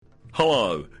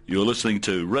Hello, you're listening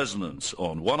to Resonance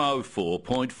on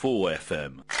 104.4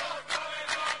 FM.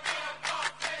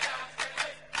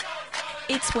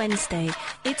 It's Wednesday,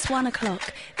 it's 1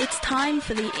 o'clock, it's time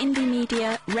for the Indie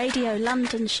Media Radio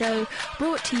London show,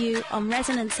 brought to you on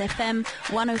Resonance FM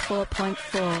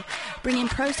 104.4, bringing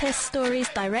protest stories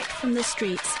direct from the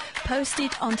streets, posted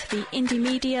onto the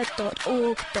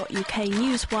indiemedia.org.uk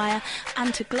newswire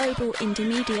and to global indie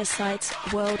media sites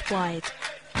worldwide.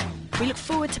 We look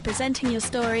forward to presenting your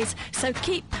stories, so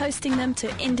keep posting them to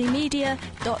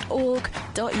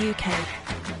indiemedia.org.uk.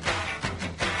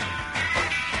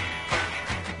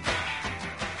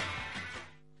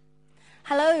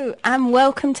 Hello and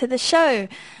welcome to the show.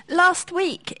 Last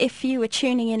week, if you were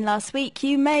tuning in last week,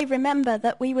 you may remember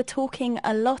that we were talking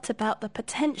a lot about the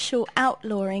potential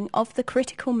outlawing of the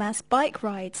critical mass bike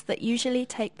rides that usually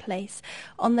take place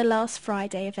on the last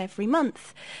Friday of every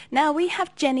month. Now we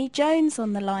have Jenny Jones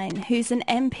on the line, who's an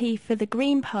MP for the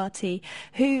Green Party,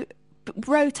 who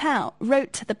wrote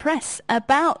to the press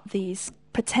about these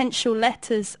potential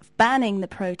letters banning the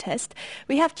protest.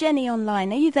 We have Jenny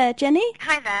online. Are you there, Jenny?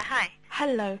 Hi there, hi.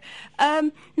 Hello.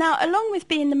 Now, along with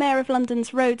being the Mayor of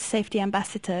London's Road Safety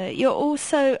Ambassador, you're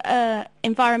also an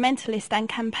environmentalist and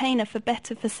campaigner for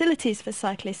better facilities for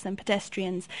cyclists and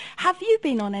pedestrians. Have you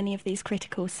been on any of these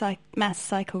critical mass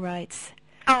cycle rides?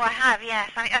 Oh, I have, yes.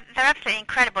 I mean, they're absolutely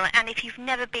incredible, and if you've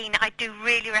never been, I do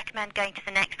really recommend going to the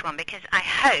next one, because I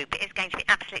hope it's going to be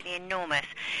absolutely enormous.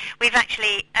 We've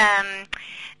actually,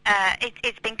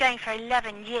 it's been going for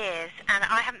 11 years, and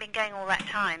I haven't been going all that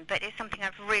time, but it's something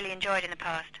I've really enjoyed in the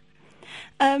past.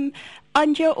 And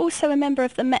you're also a member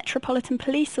of the Metropolitan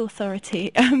Police Authority.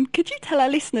 Could you tell our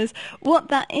listeners what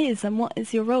that is and what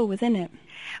is your role within it?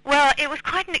 Well, it was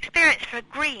quite an experience for a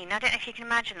Green. I don't know if you can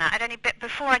imagine that.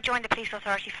 Before I joined the police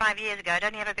authority 5 years ago, I'd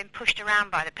only ever been pushed around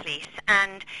by the police.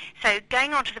 And so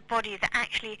going on to the body that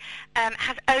actually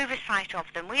has oversight of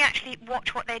them, we actually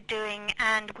watch what they're doing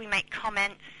and we make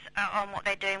comments on what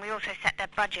they're doing. We also set their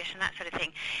budget and that sort of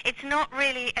thing. It's not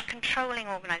really a controlling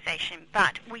organisation,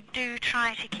 but we do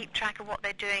try to keep track of what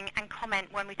they're doing and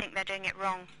comment when we think they're doing it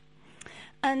wrong.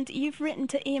 And you've written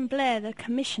to Ian Blair, the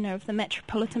Commissioner of the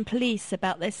Metropolitan Police,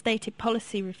 about their stated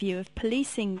policy review of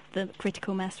policing the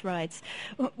critical mass rides.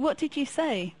 What did you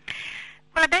say?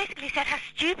 Well, I basically said how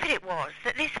stupid it was,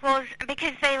 that this was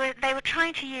because they were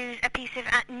trying to use a piece of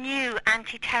new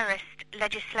anti-terrorist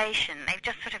legislation they've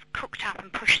just sort of cooked up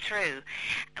and pushed through,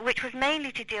 which was mainly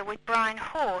to deal with Brian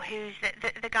Hoare, who's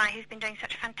the guy who's been doing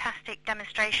such a fantastic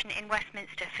demonstration in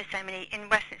Westminster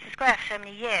Square for so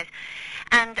many years.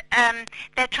 And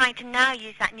they're trying to now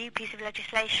use that new piece of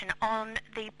legislation on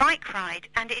the bike ride,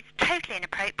 and it's totally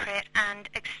inappropriate and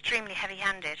extremely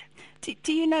heavy-handed.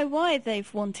 Do you know why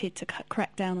they've wanted to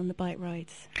crack down on the bike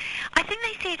rides? I think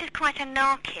they see it as quite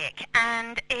anarchic,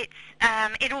 and it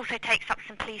also takes up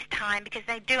some police time, because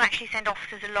they do actually send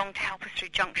officers along to help us through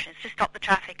junctions to stop the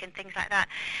traffic and things like that.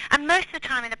 And most of the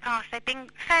time in the past they've been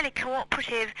fairly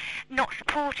cooperative, not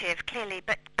supportive clearly,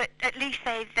 but at least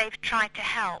they've tried to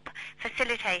help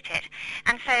facilitate it.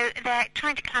 And so they're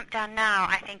trying to clamp down now,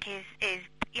 I think, is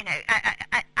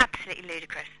absolutely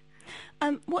ludicrous.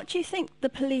 What do you think the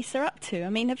police are up to? I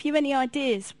mean, have you any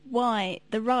ideas why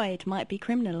the ride might be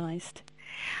criminalised?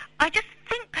 I just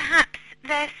think perhaps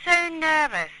they're so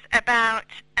nervous about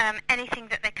anything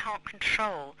that they can't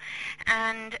control.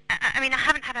 And, I mean, I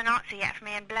haven't had an answer yet from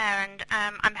Ian Blair, and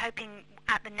I'm hoping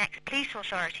at the next police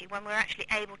authority, when we're actually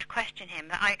able to question him,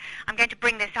 that I'm going to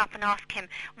bring this up and ask him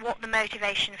what the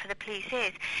motivation for the police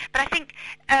is. But I think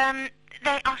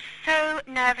they are so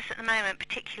nervous at the moment,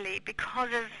 particularly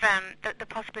because of the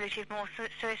possibility of more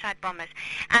suicide bombers,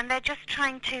 and they're just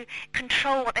trying to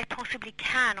control what they possibly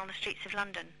can on the streets of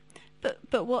London.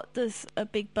 But what does a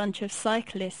big bunch of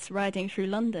cyclists riding through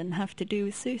London have to do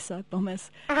with suicide bombers?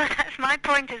 Well, that's my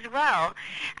point as well.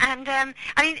 And, there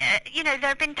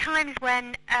have been times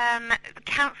when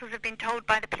councils have been told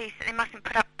by the police that they mustn't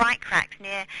put up bike racks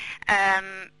near,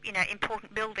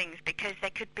 important buildings because there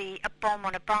could be a bomb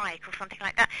on a bike or something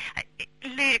like that.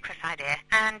 Ludicrous idea.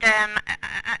 And,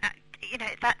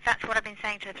 that's what I've been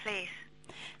saying to the police.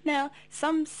 Now,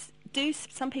 some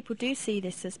people do see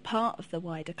this as part of the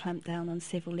wider clampdown on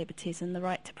civil liberties and the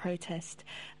right to protest.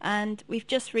 And we've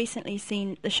just recently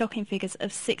seen the shocking figures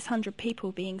of 600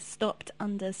 people being stopped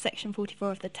under Section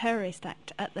 44 of the Terrorist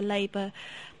Act at the Labour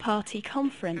Party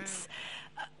conference.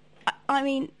 I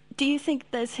mean, do you think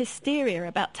there's hysteria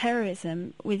about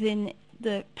terrorism within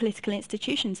the political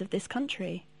institutions of this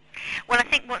country? Well, I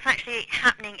think what's actually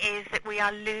happening is that we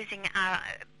are losing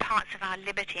parts of our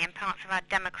liberty and parts of our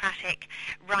democratic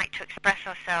right to express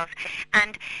ourselves.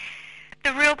 And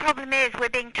The real problem is we're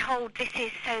being told this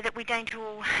is so that we don't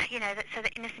all, so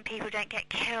that innocent people don't get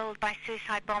killed by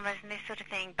suicide bombers and this sort of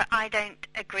thing. But I don't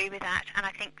agree with that. And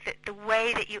I think that the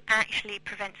way that you actually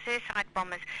prevent suicide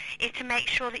bombers is to make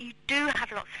sure that you do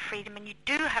have lots of freedom and you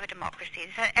do have a democracy,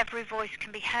 so that every voice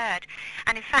can be heard.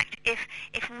 And in fact, if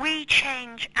we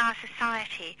change our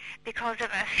society because of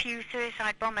a few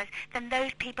suicide bombers, then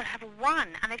those people have won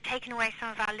and they've taken away some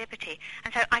of our liberty.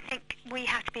 And so I think we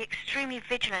have to be extremely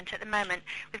vigilant at the moment.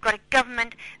 We've got a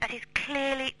government that is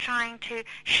clearly trying to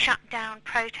shut down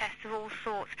protests of all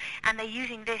sorts, and they're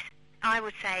using this, I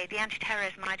would say, the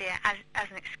anti-terrorism idea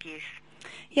as an excuse.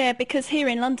 Yeah, because here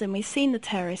in London we've seen the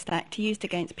Terrorist Act used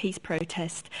against peace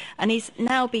protests, and is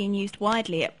now being used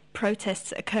widely at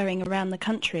protests occurring around the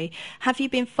country. Have you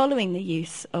been following the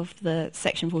use of the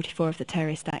Section 44 of the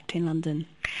Terrorist Act in London?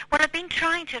 Well, I've been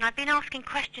trying to, and I've been asking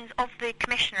questions of the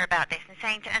Commissioner about this and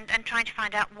saying and trying to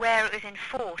find out where it was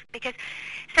enforced, because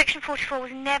Section 44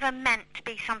 was never meant to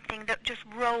be something that just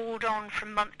rolled on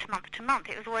from month to month to month.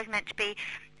 It was always meant to be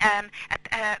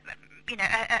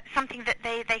something that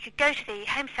they could go to the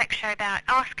Home Secretary about,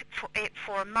 ask for it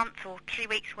for a month or 3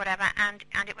 weeks, whatever, and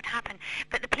it would happen.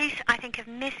 But the police, I think, have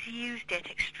misused it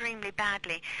extremely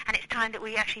badly, and it's time that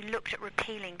we actually looked at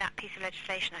repealing that piece of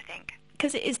legislation, I think.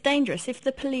 Because it is dangerous. If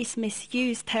the police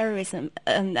misuse terrorism,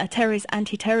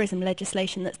 anti-terrorism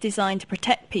legislation that's designed to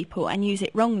protect people and use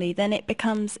it wrongly, then it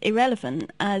becomes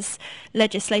irrelevant as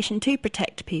legislation to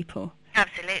protect people.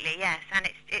 Absolutely, yes, and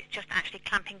it's just actually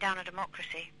clamping down on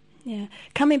democracy. Yeah.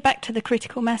 Coming back to the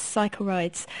critical mass cycle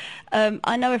rides,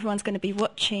 I know everyone's going to be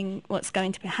watching what's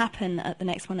going to happen at the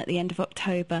next one at the end of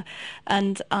October,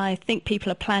 and I think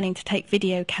people are planning to take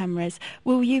video cameras.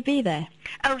 Will you be there?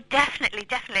 Oh, definitely.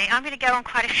 I'm going to go on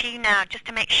quite a few now just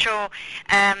to make sure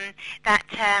that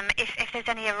if there's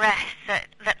any arrests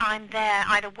that I'm there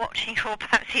either watching or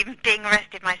perhaps even being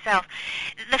arrested myself.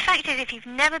 The fact is, if you've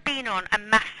never been on a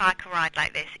mass cycle ride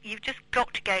like this, you've just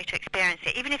got to go to experience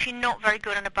it, even if you're not very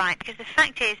good on a bike, because the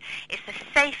fact is it's the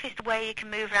safest way you can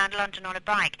move around London on a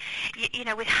bike.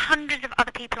 With hundreds of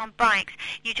other people on bikes,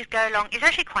 you just go along. It's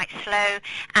actually quite slow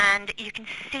and you can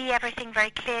see everything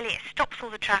very clearly. It stops all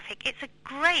the traffic. It's a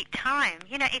great time.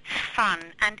 It's fun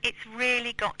and it's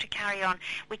really got to carry on.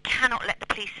 We cannot let the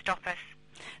police stop us.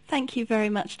 Thank you very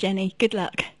much, Jenny. Good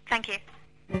luck. Thank you.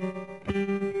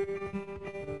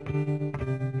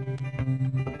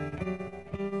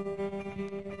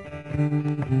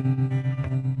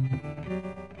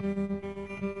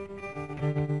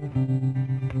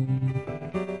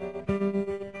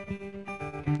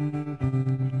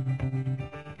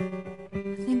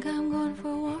 I think I'm going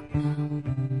for a walk now.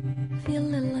 I feel a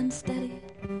little unsteady.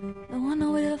 Don't want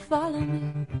nobody to follow me,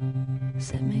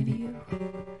 except maybe you.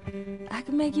 I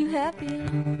could make you happy,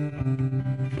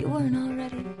 if you weren't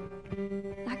already.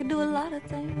 I could do a lot of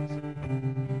things,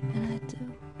 and I do.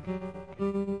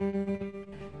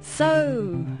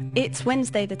 So, it's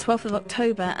Wednesday the 12th of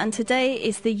October, and today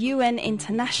is the UN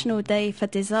International Day for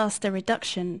Disaster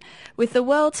Reduction, with the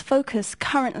world's focus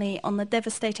currently on the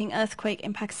devastating earthquake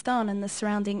in Pakistan and the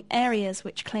surrounding areas,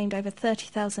 which claimed over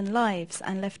 30,000 lives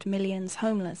and left millions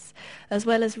homeless, as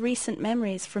well as recent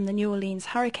memories from the New Orleans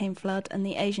hurricane flood and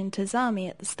the Asian tsunami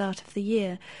at the start of the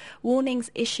year.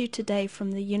 Warnings issued today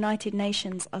from the United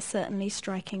Nations are certainly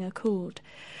striking a chord.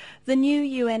 The new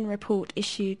UN report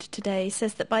issued today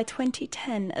says that by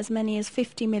 2010, as many as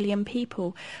 50 million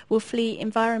people will flee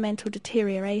environmental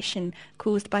deterioration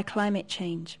caused by climate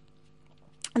change.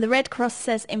 The Red Cross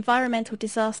says environmental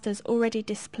disasters already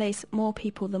displace more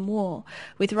people than war,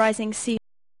 with rising sea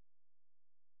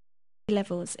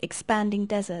levels, expanding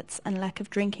deserts and lack of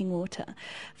drinking water.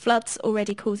 Floods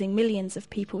already causing millions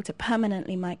of people to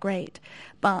permanently migrate.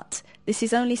 But this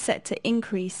is only set to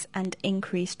increase and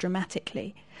increase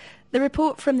dramatically. The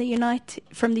report from the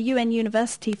UN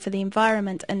University for the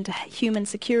Environment and Human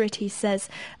Security says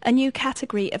a new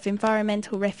category of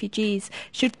environmental refugees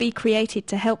should be created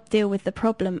to help deal with the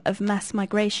problem of mass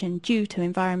migration due to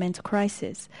environmental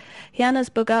crisis. Janusz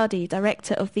Bogardi,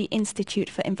 director of the Institute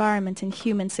for Environment and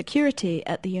Human Security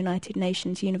at the United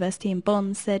Nations University in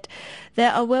Bonn, said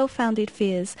there are well-founded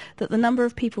fears that the number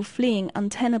of people fleeing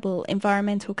untenable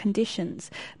environmental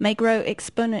conditions may grow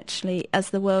exponentially as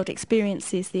the world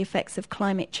experiences the effects of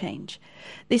climate change.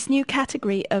 This new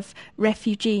category of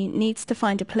refugee needs to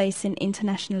find a place in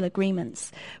international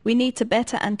agreements. We need to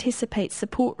better anticipate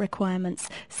support requirements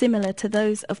similar to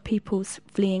those of people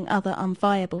fleeing other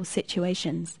unviable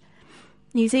situations.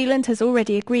 New Zealand has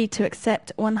already agreed to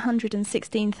accept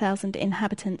 116,000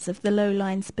 inhabitants of the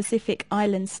low-lying Pacific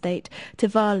island state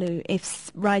Tuvalu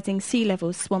if rising sea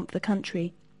levels swamp the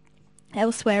country.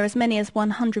 Elsewhere, as many as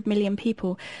 100 million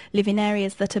people live in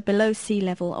areas that are below sea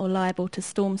level or liable to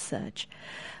storm surge.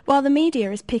 While the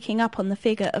media is picking up on the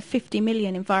figure of 50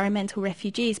 million environmental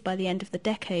refugees by the end of the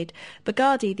decade,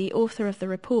 Baghdadi, the author of the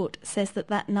report, says that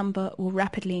that number will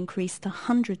rapidly increase to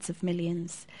hundreds of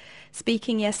millions.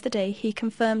 Speaking yesterday, he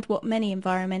confirmed what many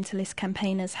environmentalist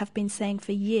campaigners have been saying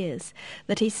for years,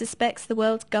 that he suspects the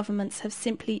world's governments have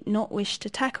simply not wished to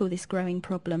tackle this growing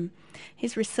problem.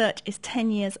 His research is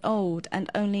 10 years old, and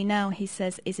only now, he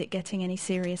says, is it getting any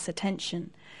serious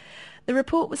attention. The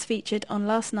report was featured on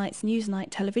last night's Newsnight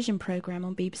television programme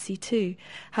on BBC Two.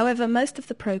 However, most of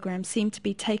the programme seemed to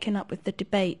be taken up with the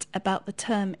debate about the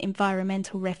term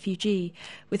environmental refugee,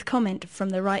 with comment from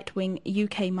the right-wing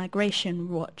UK Migration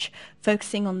Watch,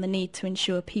 focusing on the need to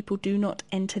ensure people do not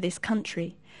enter this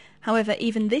country. However,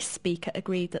 even this speaker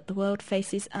agreed that the world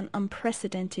faces an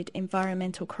unprecedented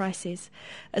environmental crisis.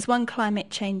 As one climate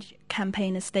change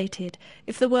campaigner stated,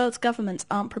 if the world's governments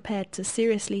aren't prepared to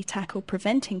seriously tackle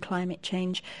preventing climate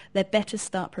change, they're better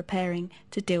start preparing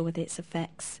to deal with its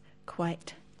effects.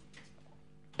 Quite.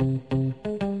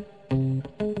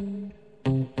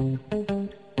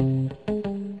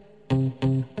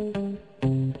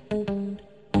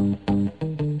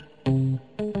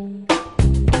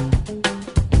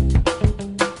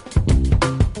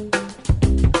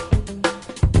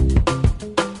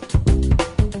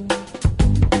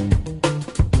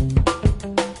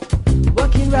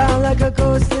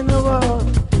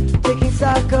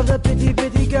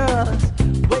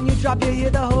 Drop, you hear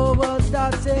the whole world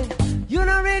start saying, you're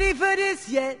not ready for this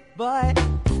yet, boy.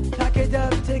 Pack it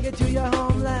up, take it to your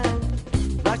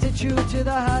homeland. Rock it true to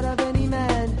the heart of any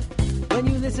man. When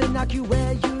you listen, knock you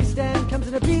where you stand. Come to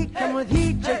the beat, come with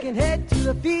heat, shaking head to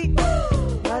the feet.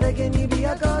 Rather can you be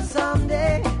a ghost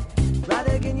someday?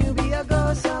 Rather can you be a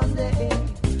ghost someday?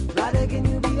 Rather can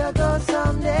you be a ghost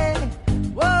someday?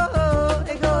 Whoa,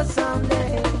 a ghost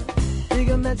someday.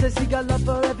 Bigger men says he got love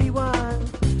for everyone.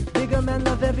 Bigger men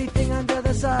love everything under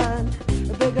the sun.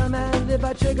 A bigger man live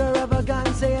by trigger of a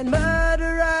gun, saying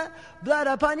murderer, blood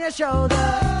upon your shoulder.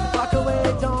 Walk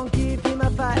away, don't give him a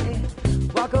fight.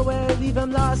 Walk away, leave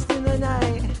him lost in the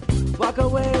night. Walk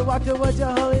away, walk towards your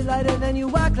holy light, and then you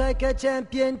walk like a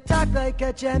champion, talk like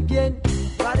a champion.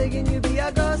 Rather can you be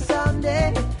a ghost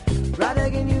someday? Rather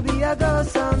can you be a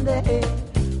ghost someday?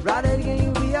 Rather can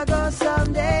you be a ghost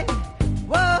someday?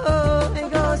 Whoa,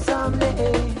 and go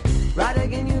someday. Rather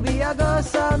can you be a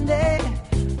ghost someday?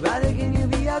 Rather can you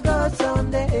be a ghost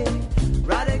someday?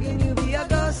 Rather can you be a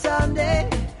ghost someday?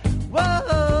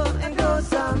 Whoa, and go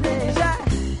someday.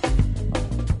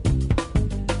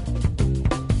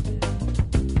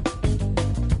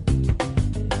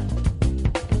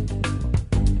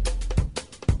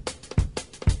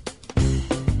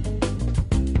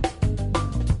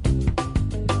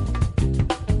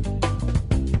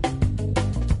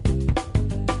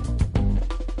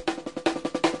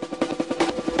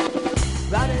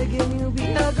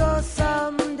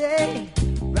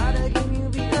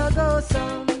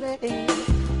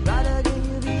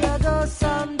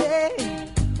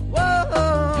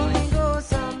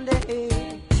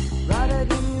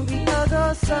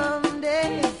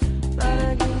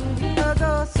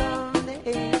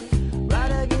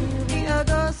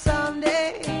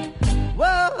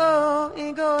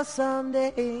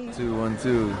 Someday.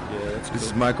 212. Yeah, this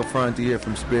is Michael Franti here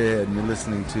from Spearhead, and you're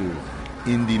listening to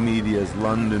Indie Media's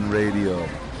London Radio,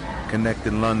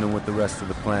 connecting London with the rest of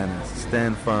the planet.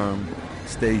 Stand firm,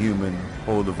 stay human,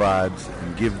 hold the vibes,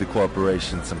 and give the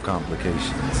corporation some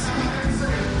complications.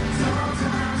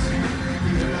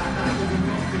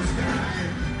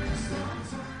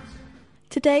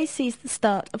 Today sees the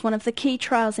start of one of the key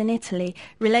trials in Italy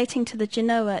relating to the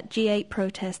Genoa G8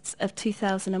 protests of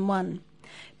 2001.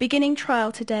 Beginning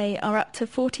trial today are up to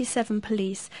 47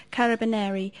 police,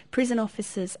 carabinieri, prison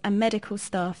officers and medical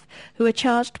staff who are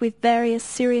charged with various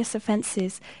serious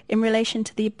offences in relation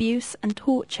to the abuse and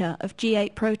torture of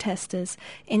G8 protesters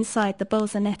inside the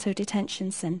Bolzaneto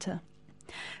detention centre.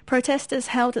 Protesters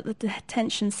held at the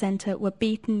detention centre were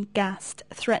beaten, gassed,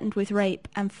 threatened with rape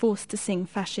and forced to sing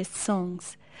fascist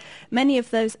songs. Many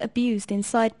of those abused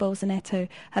inside Bolzaneto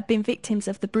had been victims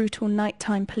of the brutal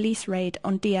nighttime police raid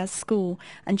on Diaz School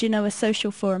and Genoa Social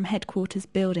Forum headquarters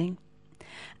building.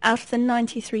 Out of the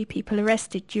 93 people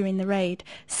arrested during the raid,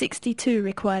 62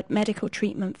 required medical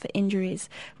treatment for injuries,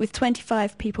 with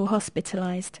 25 people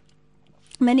hospitalised.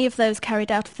 Many of those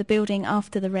carried out of the building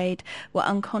after the raid were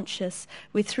unconscious,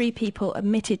 with 3 people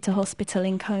admitted to hospital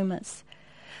in comas.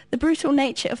 The brutal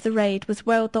nature of the raid was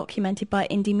well documented by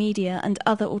Indie Media and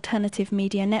other alternative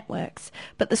media networks,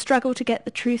 but the struggle to get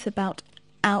the truth about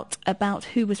out about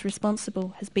who was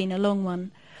responsible has been a long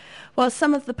one. While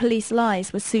some of the police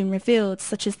lies were soon revealed,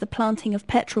 such as the planting of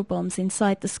petrol bombs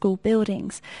inside the school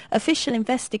buildings, official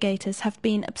investigators have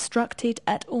been obstructed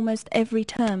at almost every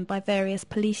turn by various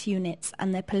police units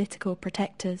and their political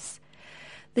protectors.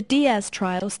 The Diaz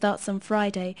trial starts on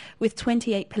Friday, with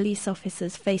 28 police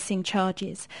officers facing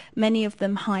charges, many of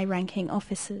them high-ranking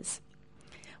officers.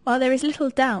 While there is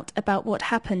little doubt about what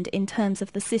happened in terms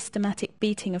of the systematic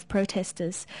beating of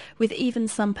protesters, with even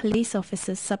some police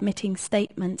officers submitting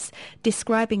statements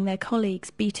describing their colleagues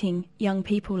beating young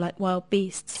people like wild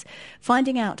beasts,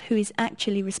 finding out who is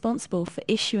actually responsible for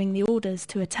issuing the orders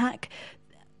to attack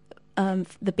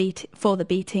for the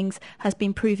beatings has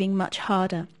been proving much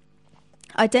harder.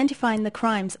 Identifying the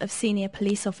crimes of senior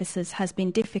police officers has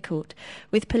been difficult,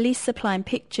 with police supplying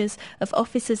pictures of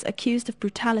officers accused of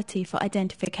brutality for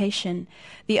identification.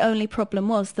 The only problem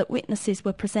was that witnesses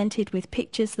were presented with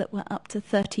pictures that were up to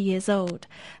 30 years old.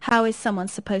 How is someone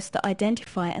supposed to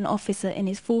identify an officer in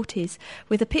his 40s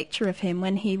with a picture of him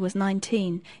when he was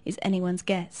 19 is anyone's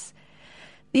guess.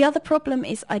 The other problem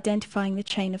is identifying the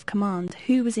chain of command,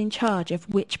 who was in charge of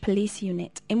which police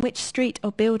unit, in which street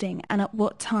or building, and at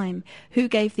what time, who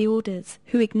gave the orders,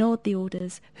 who ignored the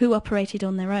orders, who operated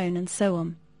on their own, and so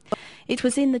on. It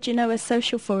was in the Genoa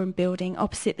Social Forum building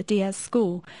opposite the Diaz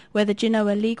School, where the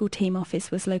Genoa Legal Team office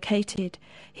was located.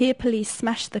 Here police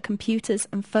smashed the computers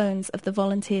and phones of the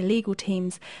volunteer legal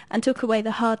teams and took away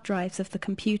the hard drives of the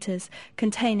computers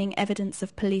containing evidence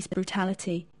of police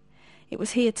brutality. It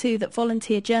was here too that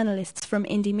volunteer journalists from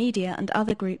Indie Media and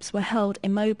other groups were held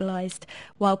immobilised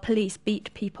while police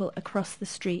beat people across the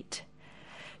street.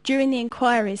 During the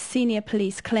inquiries, senior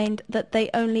police claimed that they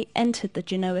only entered the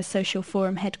Genoa Social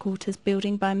Forum headquarters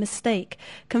building by mistake,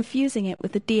 confusing it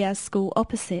with the Diaz School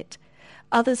opposite.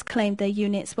 Others claimed their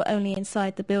units were only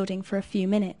inside the building for a few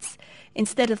minutes,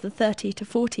 instead of the 30 to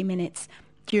 40 minutes,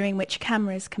 during which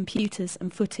cameras, computers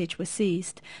and footage were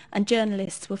seized, and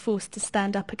journalists were forced to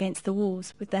stand up against the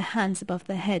walls with their hands above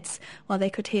their heads while they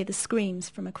could hear the screams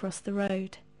from across the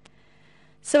road.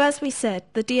 So as we said,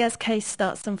 the Diaz case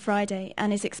starts on Friday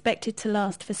and is expected to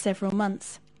last for several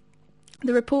months.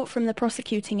 The report from the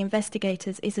prosecuting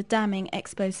investigators is a damning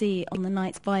exposé on the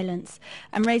night's violence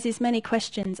and raises many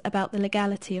questions about the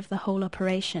legality of the whole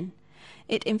operation.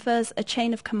 It infers a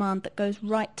chain of command that goes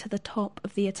right to the top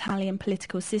of the Italian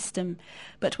political system,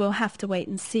 but we'll have to wait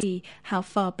and see how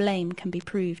far blame can be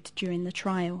proved during the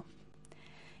trial.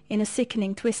 In a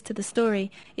sickening twist to the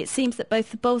story, it seems that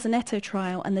both the Bolsonaro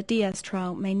trial and the Diaz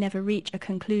trial may never reach a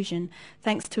conclusion,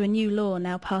 thanks to a new law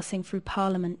now passing through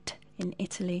Parliament in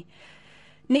Italy.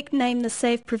 Nicknamed the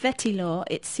Save Provetti law,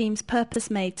 it seems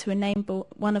purpose-made to enable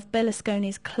one of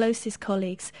Berlusconi's closest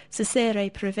colleagues, Cesare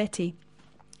Provetti,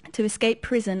 to escape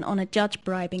prison on a judge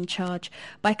bribing charge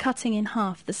by cutting in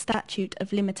half the statute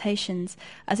of limitations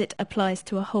as it applies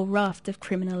to a whole raft of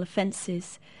criminal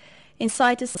offences.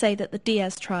 Insiders say that the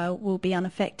Diaz trial will be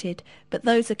unaffected, but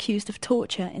those accused of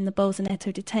torture in the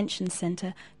Bolsonaro detention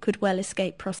centre could well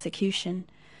escape prosecution.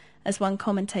 As one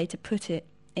commentator put it,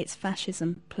 it's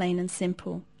fascism, plain and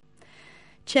simple.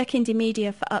 Check Indie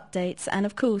Media for updates, and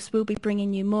of course we'll be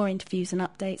bringing you more interviews and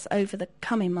updates over the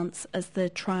coming months as the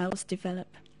trials develop.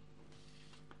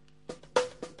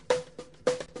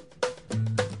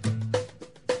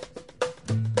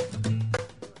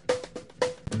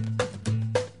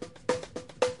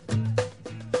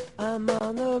 I'm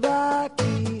on the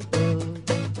rocky road,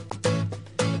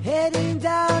 heading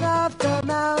down off the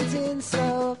mountain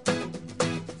slope,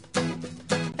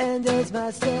 and as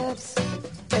my steps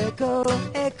echo,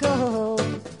 echo,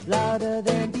 louder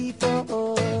than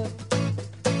before,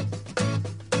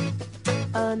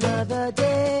 another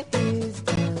day is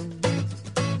done.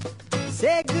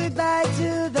 Say goodbye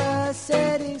to the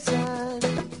setting sun.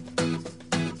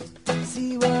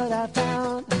 See what I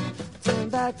found, turn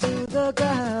back to the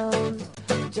ground,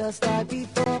 just like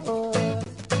before.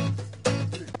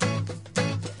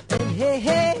 And hey,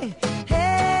 hey,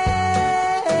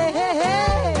 hey, hey,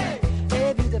 hey,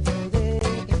 hey, beautiful day,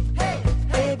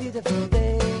 hey, beautiful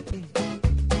day.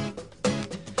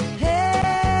 Hey,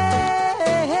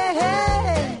 hey,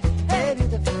 hey, hey,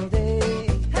 beautiful day,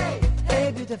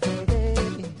 hey, beautiful day.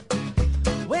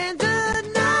 When the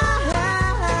night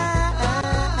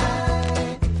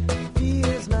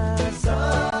fills my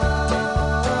soul,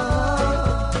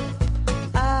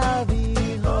 I'll be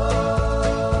home.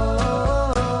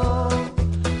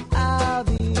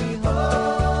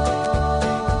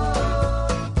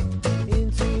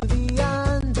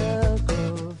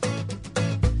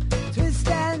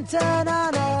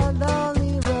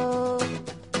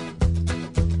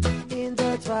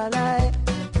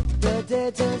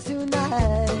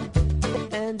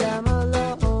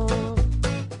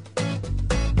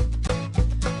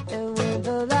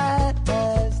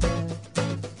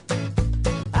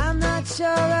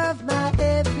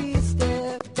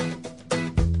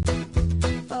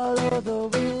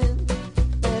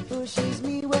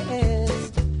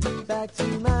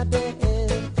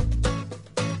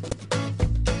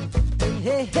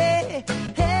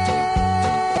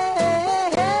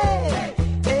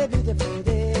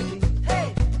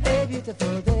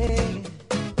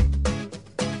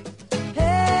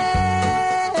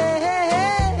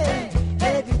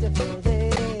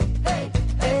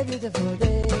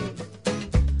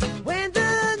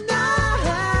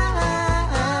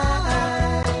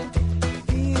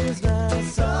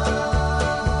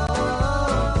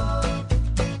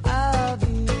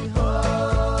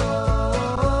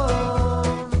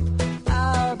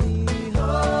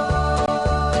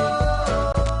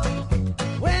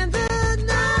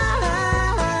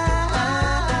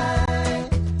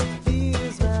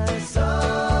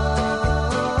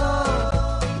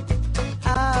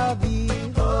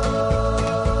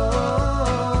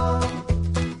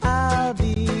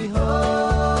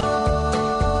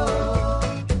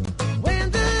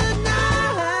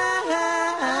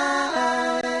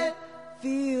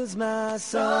 sings my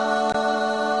song.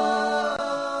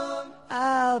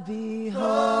 I'll be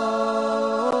home.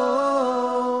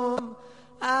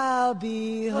 I'll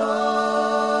be home.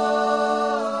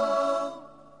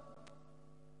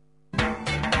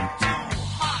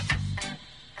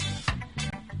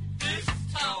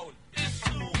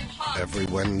 Every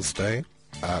Wednesday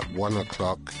at 1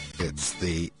 o'clock, it's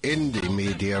the Indie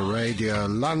Media Radio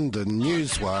London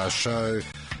Newswire show,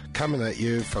 coming at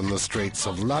you from the streets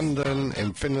of London,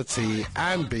 Infinity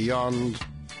and beyond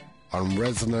on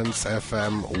Resonance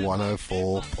FM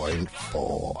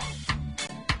 104.4.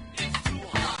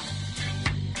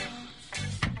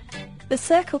 The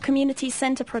Circle Community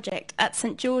Centre project at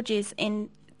St George's in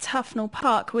Tufnell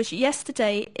Park was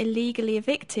yesterday illegally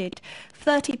evicted.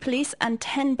 30 police and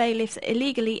 10 bailiffs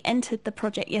illegally entered the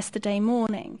project yesterday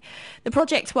morning. The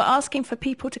project were asking for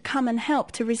people to come and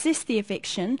help to resist the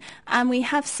eviction, and we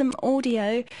have some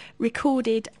audio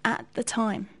recorded at the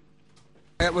time.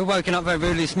 We're woken up very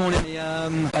rudely this morning.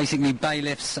 Basically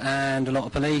bailiffs and a lot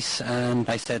of police, and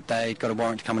they said they'd got a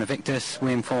warrant to come and evict us.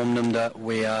 We informed them that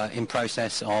we are in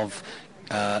process of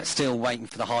still waiting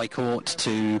for the High Court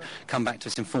to come back to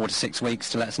us in 4 to 6 weeks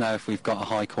to let us know if we've got a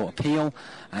High Court appeal,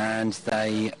 and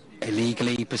they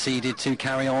illegally proceeded to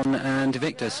carry on and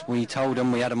evict us. We told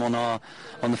them, we had them on the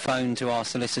phone to our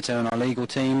solicitor and our legal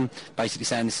team, basically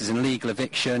saying this is an illegal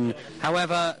eviction.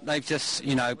 However, they've just,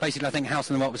 basically I think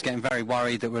House on the Rock was getting very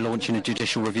worried that we're launching a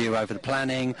judicial review over the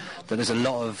planning, that there's a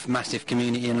lot of massive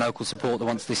community and local support that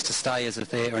wants this to stay as a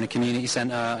theatre and a community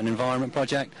centre, an environment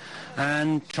project,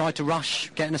 and tried to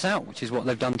rush getting us out, which is what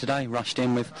they've done today, rushed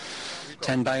in with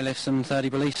 10 bailiffs and 30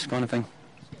 police kind of thing.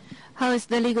 How is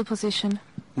the legal position?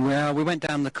 Well, we went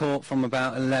down the court from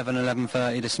about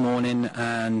 11:30 this morning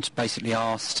and basically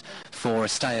asked for a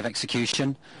stay of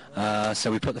execution.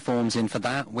 So we put the forms in for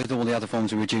that, with all the other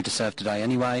forms we were due to serve today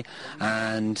anyway,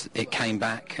 and it came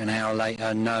back an hour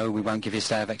later, no, we won't give you a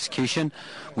stay of execution.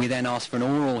 We then asked for an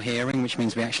oral hearing, which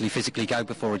means we actually physically go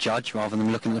before a judge rather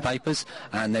than looking at the papers,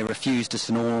 and they refused us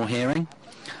an oral hearing.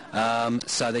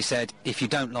 So they said, if you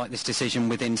don't like this decision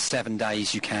within 7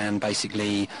 days, you can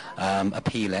basically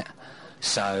appeal it.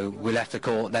 So we left the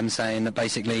court them saying that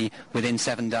basically within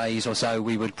 7 days or so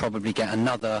we would probably get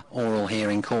another oral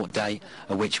hearing court date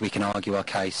at which we can argue our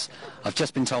case. I've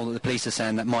just been told that the police are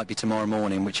saying that might be tomorrow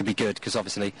morning, which would be good because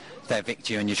obviously if they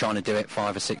evict you and you're trying to do it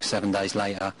 5 or 6, 7 days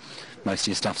later, most of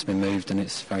your stuff's been moved and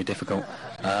it's very difficult.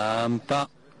 But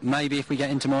maybe if we get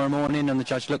in tomorrow morning and the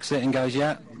judge looks at it and goes,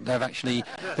 yeah,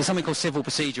 there's something called civil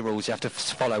procedure rules. You have to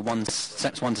follow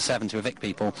steps 1 to 7 to evict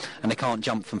people, and they can't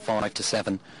jump from 5 to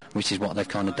 7, which is what they've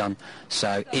kind of done.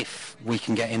 So if we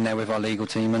can get in there with our legal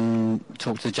team and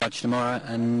talk to the judge tomorrow,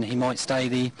 and he might stay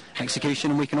the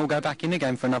execution and we can all go back in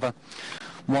again for another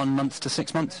 1 month to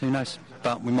 6 months, who knows.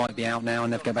 But we might be out now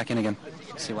and they'll go back in again.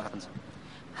 See what happens.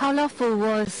 How lawful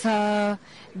was the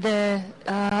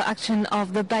action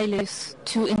of the bailiffs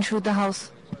to intrude the house?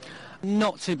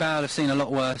 Not too bad. I've seen a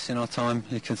lot worse in our time,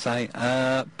 you can say.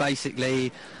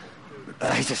 Basically,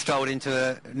 they just strolled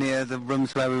into near the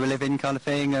rooms where we were living kind of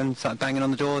thing and started banging on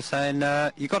the door saying,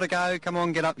 you got to go, come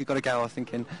on, get up, you got to go. I was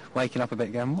thinking, waking up a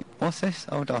bit going, what's this?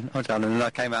 Hold on. And then I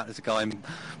came out as a guy in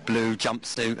blue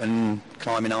jumpsuit and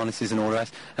climbing harnesses and all the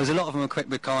rest. There was a lot of them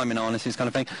equipped with climbing harnesses kind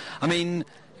of thing. I mean,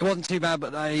 it wasn't too bad,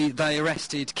 but they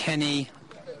arrested Kenny,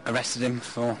 arrested him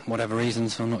for whatever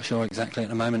reasons, I'm not sure exactly at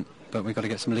the moment, but we've got to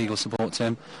get some legal support to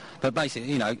him. But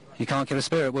basically, you can't kill a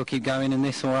spirit. We'll keep going in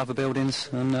this or other buildings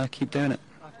and keep doing it.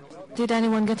 Did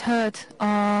anyone get hurt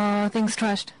or things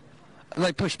trashed?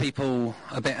 They pushed people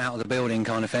a bit out of the building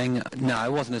kind of thing. No,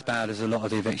 it wasn't as bad as a lot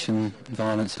of the eviction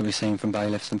violence that we've seen from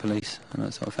bailiffs and police and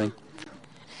that sort of thing.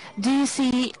 Do you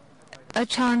see a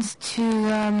chance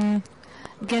to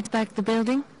get back the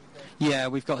building? Yeah,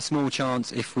 we've got a small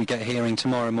chance if we get a hearing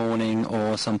tomorrow morning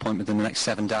or some point within the next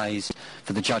 7 days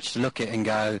for the judge to look at it and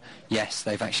go, yes,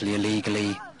 they've actually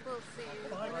illegally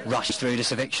rushed through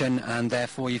this eviction and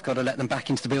therefore you've got to let them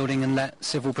back into the building and let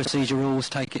civil procedure rules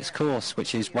take its course,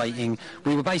 which is waiting.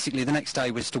 We were basically, the next day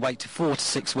was to wait to 4 to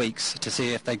 6 weeks to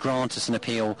see if they grant us an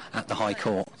appeal at the High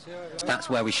Court. That's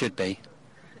where we should be.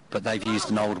 But they've used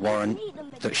an old warrant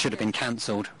that should have been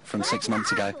cancelled from 6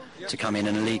 months ago to come in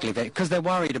and illegally evict, because they're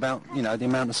worried about, the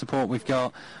amount of support we've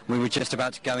got. We were just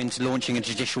about to go into launching a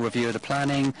judicial review of the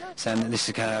planning, saying that this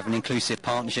is going to have an inclusive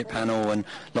partnership panel and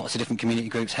lots of different community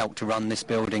groups help to run this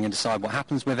building and decide what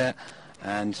happens with it.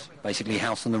 And basically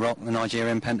House on the Rock, the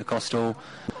Nigerian Pentecostal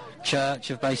Church,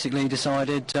 have basically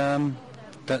decided that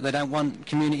they don't want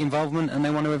community involvement and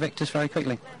they want to evict us very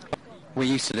quickly. We're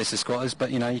used to this as squatters,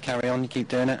 but, you carry on, you keep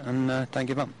doing it, and don't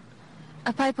give up.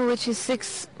 A paper which is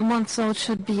 6 months old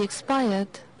should be expired.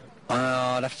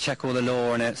 I'd have to check all the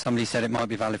law on it. Somebody said it might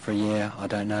be valid for a year. I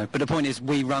don't know. But the point is,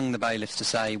 we rung the bailiffs to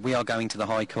say, we are going to the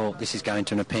High Court, this is going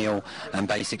to an appeal, and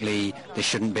basically this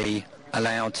shouldn't be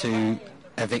allowed to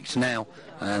evict now.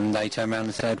 And they turned around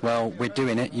and said, well, we're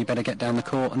doing it, you better get down the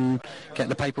court and get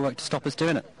the paperwork to stop us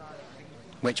doing it.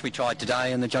 Which we tried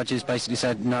today, and the judges basically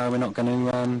said, no, we're not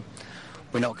going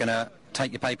to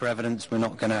take your paper evidence, we're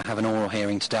not going to have an oral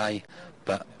hearing today,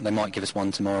 but they might give us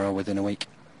one tomorrow within a week.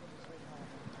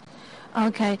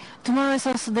 Okay. Tomorrow is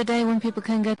also the day when people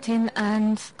can get in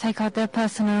and take out their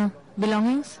personal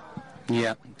belongings?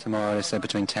 Yeah, tomorrow they said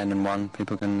between 10 and 1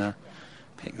 people can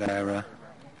pick their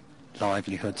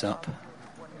livelihoods up.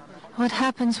 What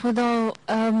happens with all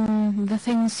the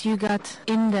things you got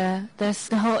in there? There's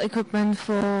the whole equipment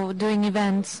for doing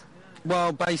events.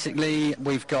 Well, basically,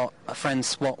 we've got a friend's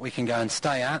spot we can go and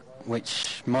stay at,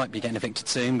 which might be getting evicted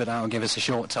soon, but that'll give us a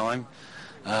short time.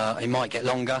 It might get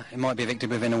longer, it might be evicted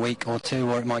within a week or two,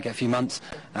 or it might get a few months.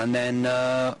 And then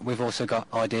we've also got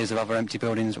ideas of other empty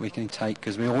buildings that we can take,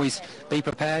 because we always be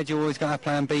prepared, you always got to have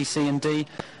plan B, C and D,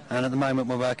 and at the moment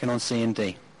we're working on C and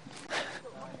D.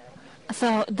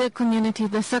 So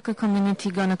the circle community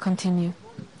gonna continue?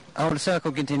 Oh, the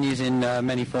circle continues in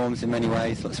many forms, in many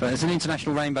ways. There's an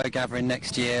international rainbow gathering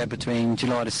next year between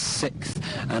July the 6th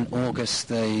and August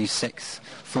the 6th,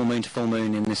 full moon to full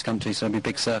moon in this country, so there'll be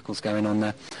big circles going on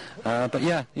there. But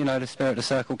yeah, you know, the spirit of the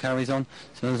circle carries on,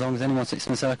 so as long as anyone sits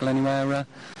in the circle anywhere,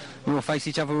 we all face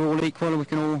each other, we're all equal, and we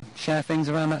can all share things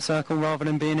around that circle rather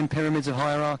than being in pyramids of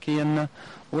hierarchy and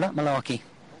all that malarkey.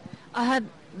 I had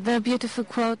the beautiful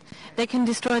quote, they can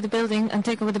destroy the building and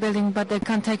take away the building, but they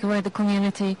can't take away the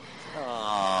community.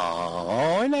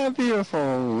 Oh, isn't that beautiful?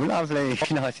 Lovely.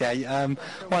 Nice, yeah.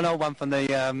 One old one from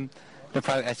the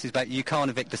protest is about you can't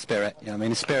evict the spirit. You know, I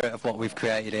mean, the spirit of what we've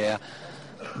created here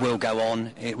will go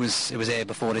on. It was here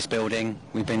before this building.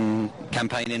 We've been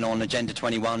campaigning on Agenda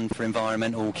 21 for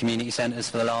environmental community centres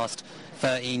for the last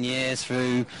 13 years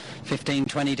through 15,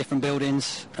 20 different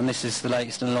buildings, and this is the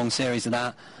latest in a long series of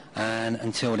that. And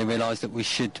until they realise that we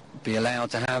should be allowed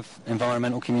to have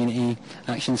environmental community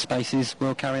action spaces,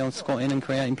 we'll carry on squatting and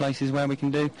creating places where we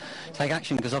can take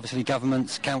action, because obviously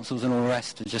governments, councils and all the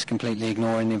rest are just completely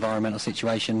ignoring the environmental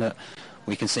situation that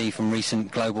we can see from recent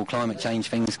global climate change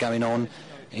things going on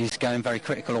is going very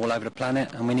critical all over the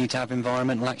planet, and we need to have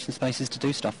environmental action spaces to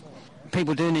do stuff.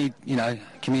 People do need, you know,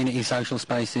 community social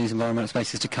spaces, environmental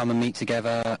spaces to come and meet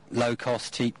together,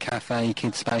 low-cost, cheap cafe,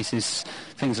 kids spaces,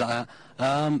 things like that.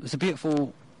 There's a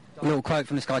beautiful little quote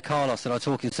from this guy Carlos at our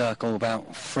talking circle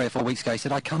about 3 or 4 weeks ago. He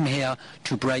said, I come here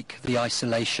to break the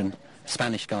isolation.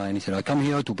 Spanish guy, and he said, I come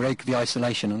here to break the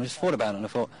isolation. And I just thought about it, and I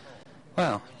thought,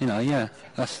 wow, you know, yeah,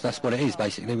 that's what it is,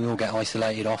 basically. We all get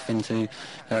isolated off into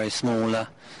very smaller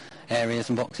areas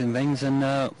and boxes and things,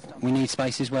 and we need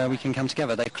spaces where we can come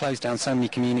together. They've closed down so many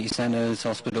community centres,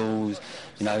 hospitals,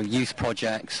 you know, youth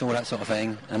projects, all that sort of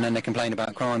thing, and then they complain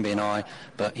about crime being high,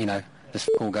 but, you know, there's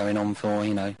all going on for,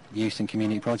 you know, youth and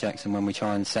community projects, and when we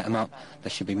try and set them up, there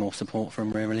should be more support for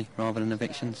them, really, rather than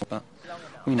evictions. But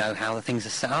we know how the things are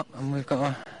set up, and we've got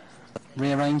to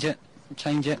rearrange it,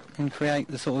 change it, and create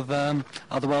the sort of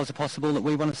other worlds are possible that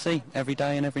we want to see every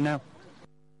day and every now.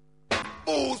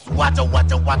 Water.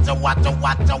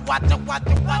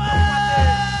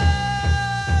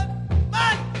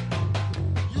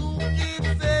 You keep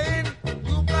saying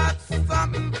you got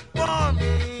something for me.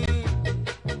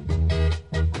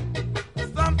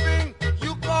 Something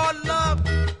you call love,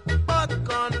 but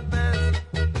confess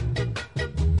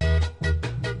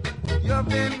you've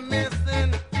been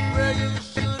missing where you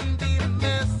shouldn't be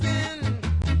missing.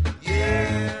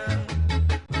 Yeah,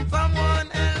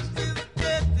 someone else is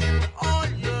getting all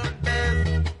your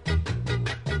best.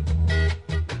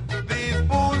 These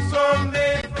fools are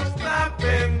made for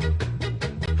snapping,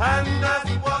 and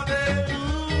that's what they do.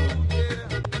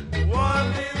 Yeah,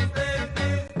 one is that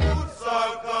these boots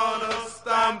are gonna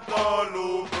stamp all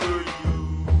over you.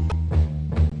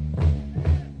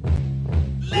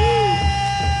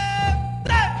 Left,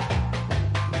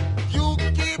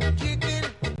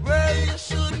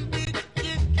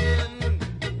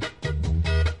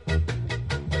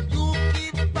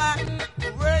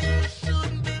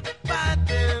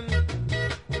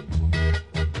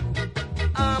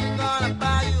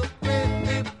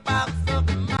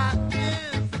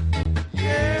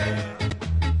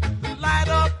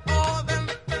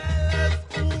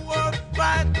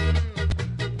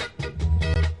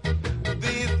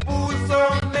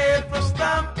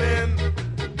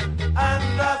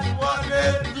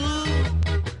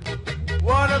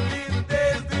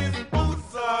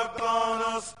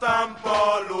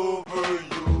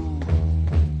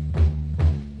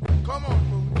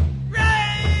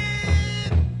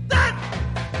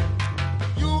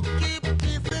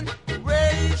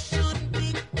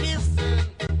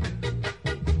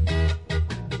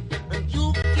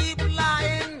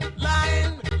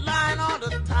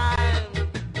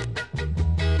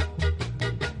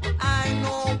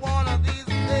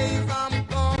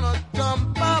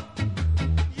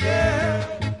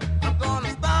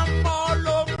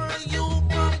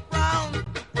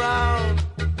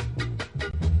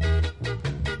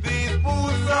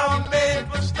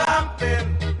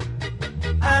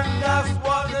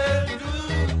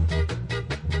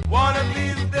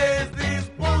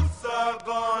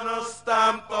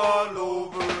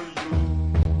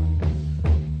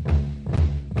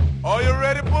 Are you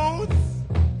ready, Boots?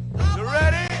 You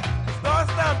ready? Start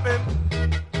stamping.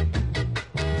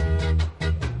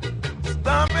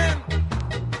 Stamping.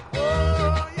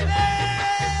 Oh,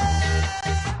 yeah!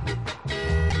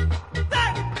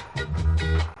 Stop!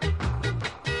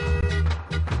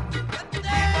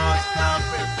 Keep on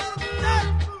stamping.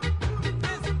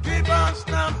 Keep on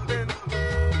stamping.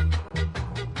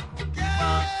 Keep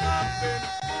on stamping.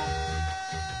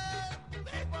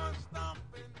 Keep on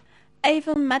stamping.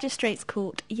 Avon Magistrates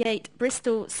Court, Yate,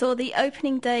 Bristol, saw the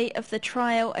opening day of the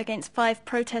trial against 5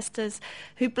 protesters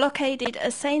who blockaded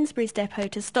a Sainsbury's depot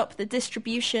to stop the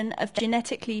distribution of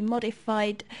genetically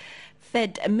modified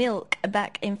fed milk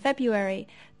back in February.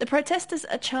 The protesters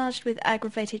are charged with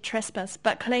aggravated trespass,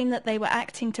 but claim that they were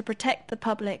acting to protect the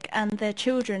public and their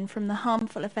children from the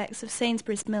harmful effects of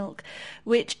Sainsbury's milk,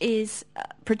 which is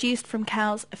produced from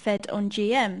cows fed on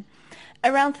GM.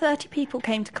 Around 30 people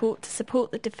came to court to support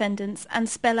the defendants and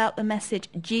spell out the message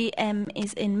GM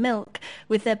is in milk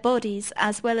with their bodies,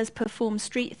 as well as perform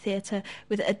street theatre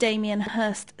with a Damien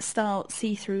Hirst-style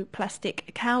see-through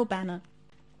plastic cow banner.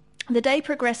 The day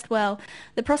progressed well.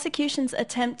 The prosecution's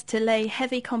attempt to lay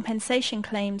heavy compensation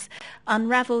claims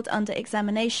unravelled under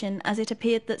examination, as it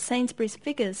appeared that Sainsbury's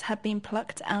figures had been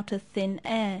plucked out of thin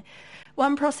air.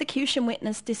 One prosecution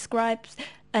witness describes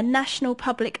a national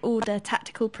public order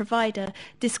tactical provider,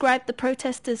 described the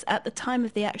protesters at the time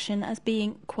of the action as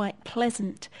being quite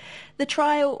pleasant. The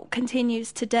trial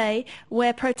continues today,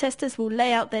 where protesters will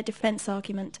lay out their defence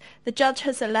argument. The judge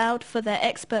has allowed for their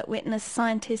expert witness,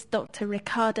 scientist Dr.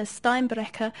 Ricarda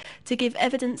Steinbrecher, to give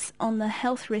evidence on the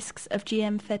health risks of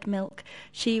GM-fed milk.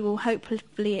 She will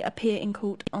hopefully appear in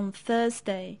court on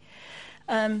Thursday.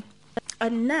 And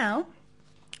now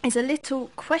is a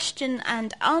little question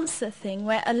and answer thing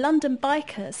where a London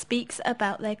biker speaks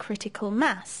about their critical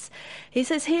mass. He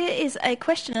says, here is a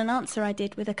question and answer I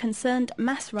did with a concerned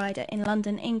mass rider in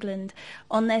London, England,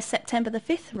 on their September the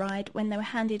 5th ride, when they were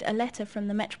handed a letter from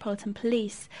the Metropolitan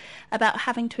Police about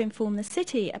having to inform the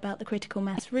city about the critical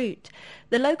mass route.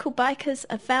 The local bikers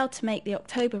have vowed to make the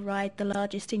October ride the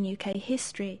largest in UK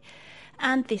history.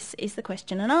 And this is the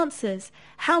question and answers.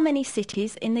 How many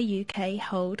cities in the UK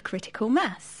hold critical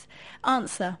mass?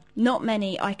 Answer, not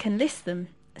many. I can list them.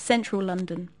 Central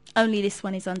London. Only this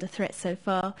one is under threat so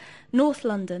far. North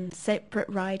London, separate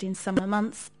ride in summer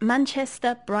months.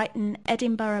 Manchester, Brighton,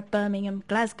 Edinburgh, Birmingham,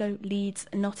 Glasgow, Leeds,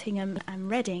 Nottingham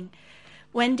and Reading.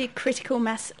 When did critical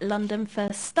mass London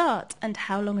first start, and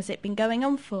how long has it been going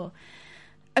on for?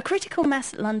 A critical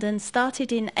mass London started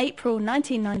in April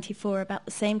 1994, about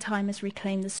the same time as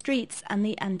Reclaim the Streets and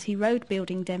the anti-road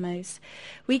building demos.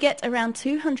 We get around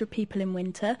 200 people in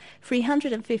winter,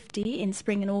 350 in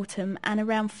spring and autumn, and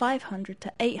around 500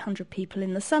 to 800 people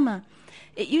in the summer.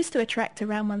 It used to attract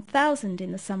around 1,000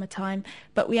 in the summertime,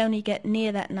 but we only get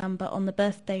near that number on the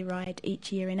birthday ride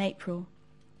each year in April.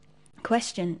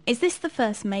 Question, is this the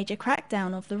first major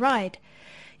crackdown of the ride?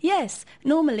 Yes,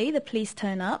 normally the police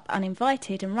turn up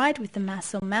uninvited and ride with the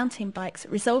mass on mountain bikes,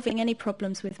 resolving any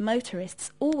problems with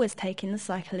motorists, always taking the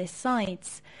cyclists'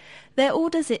 sides. Their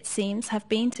orders, it seems, have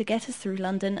been to get us through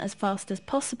London as fast as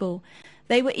possible.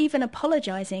 They were even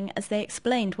apologising as they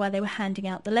explained why they were handing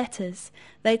out the letters.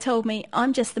 They told me,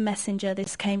 I'm just the messenger,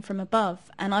 this came from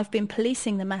above, and I've been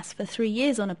policing the mass for 3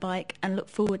 years on a bike and look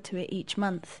forward to it each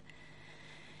month.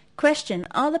 Question,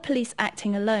 are the police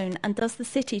acting alone, and does the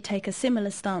city take a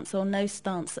similar stance or no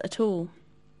stance at all?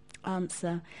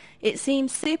 Answer, it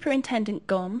seems Superintendent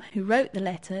Gom, who wrote the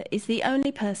letter, is the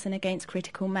only person against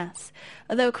critical mass,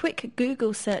 although a quick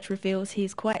Google search reveals he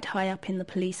is quite high up in the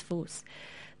police force.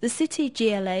 The City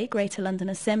GLA, Greater London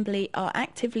Assembly, are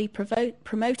actively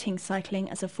promoting cycling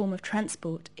as a form of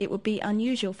transport. It would be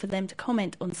unusual for them to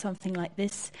comment on something like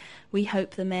this. We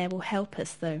hope the Mayor will help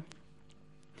us, though.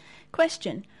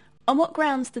 Question, on what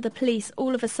grounds do the police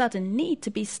all of a sudden need to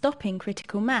be stopping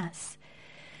critical mass?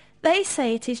 They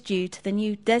say it is due to the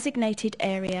new designated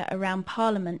area around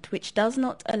Parliament, which does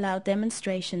not allow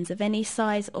demonstrations of any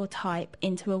size or type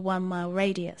into a 1-mile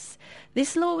radius.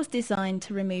 This law was designed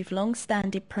to remove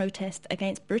long-standing protest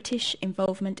against British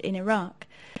involvement in Iraq.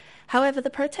 However, the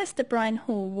protester Brian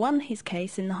Hall won his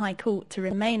case in the High Court to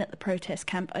remain at the protest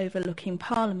camp overlooking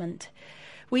Parliament.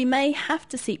 We may have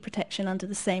to seek protection under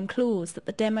the same clause that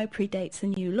the demo predates the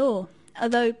new law.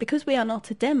 Although, because we are not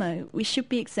a demo, we should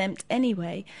be exempt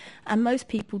anyway, and most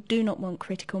people do not want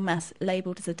critical mass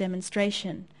labelled as a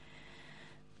demonstration.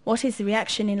 What is the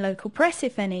reaction in local press,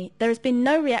 if any? There has been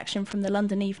no reaction from the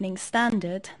London Evening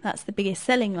Standard, that's the biggest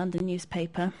selling London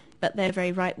newspaper, but they're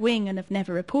very right-wing and have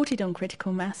never reported on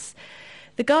critical mass.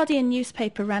 The Guardian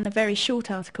newspaper ran a very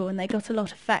short article and they got a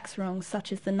lot of facts wrong,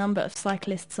 such as the number of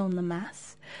cyclists on the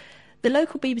mass. The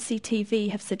local BBC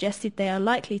TV have suggested they are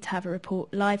likely to have a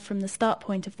report live from the start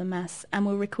point of the mass and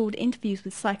will record interviews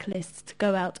with cyclists to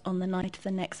go out on the night of the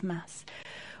next mass.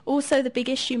 Also, the Big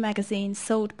Issue magazine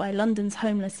sold by London's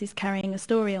homeless is carrying a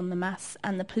story on the mass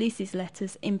and the police's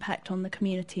letters' impact on the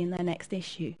community in their next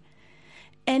issue.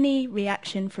 Any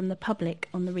reaction from the public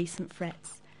on the recent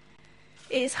threats?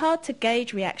 It is hard to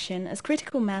gauge reaction as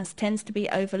critical mass tends to be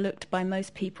overlooked by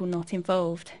most people not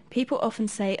involved. People often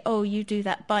say, "Oh, you do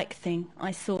that bike thing.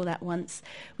 I saw that once."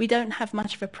 We don't have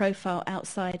much of a profile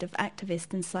outside of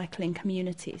activist and cycling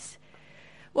communities.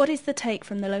 What is the take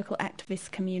from the local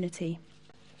activist community?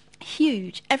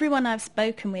 Huge. Everyone I've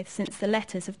spoken with since the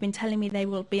letters have been telling me they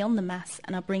will be on the mass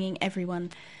and are bringing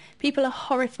everyone. People are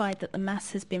horrified that the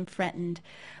mass has been threatened.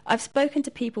 I've spoken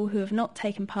to people who have not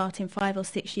taken part in 5 or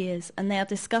 6 years and they are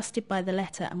disgusted by the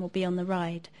letter and will be on the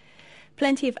ride.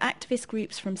 Plenty of activist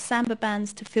groups from samba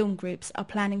bands to film groups are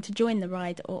planning to join the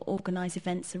ride or organise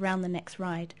events around the next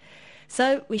ride.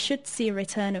 So we should see a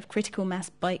return of critical mass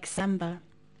bike samba.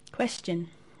 Question.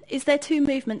 Is there 2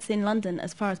 movements in London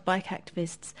as far as bike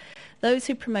activists? Those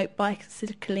who promote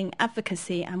bicycling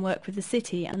advocacy and work with the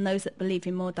city and those that believe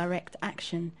in more direct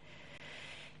action.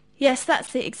 Yes,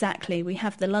 that's it exactly. We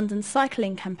have the London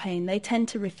Cycling Campaign. They tend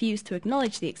to refuse to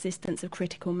acknowledge the existence of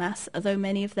critical mass, although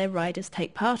many of their riders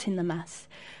take part in the mass.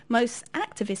 Most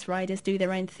activist riders do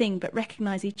their own thing, but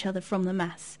recognise each other from the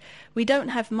mass. We don't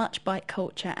have much bike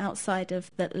culture outside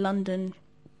of the London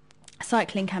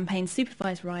Cycling Campaign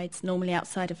supervised rides, normally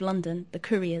outside of London, the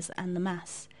couriers and the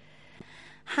mass.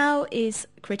 How is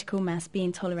critical mass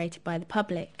being tolerated by the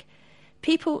public?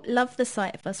 People love the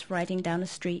sight of us riding down a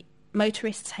street.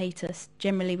 Motorists hate us,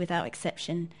 generally without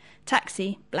exception.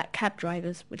 Taxi, black cab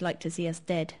drivers would like to see us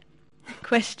dead.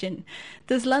 Question.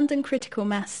 Does London critical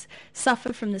mass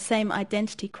suffer from the same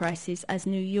identity crisis as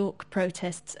New York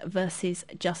protests versus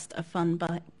just a fun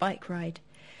bike ride?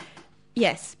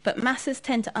 Yes, but masses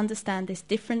tend to understand this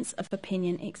difference of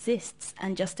opinion exists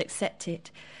and just accept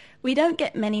it. We don't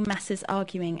get many masses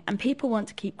arguing, and people want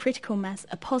to keep critical mass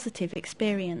a positive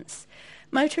experience.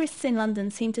 Motorists in London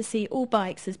seem to see all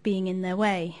bikes as being in their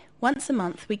way. Once a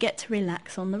month we get to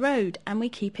relax on the road and we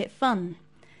keep it fun.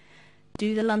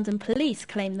 Do the London police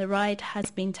claim the ride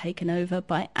has been taken over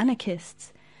by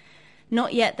anarchists?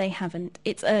 Not yet, they haven't.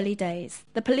 It's early days.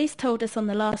 The police told us on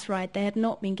the last ride they had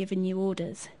not been given new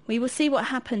orders. We will see what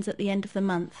happens at the end of the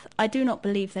month. I do not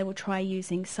believe they will try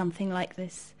using something like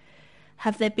this.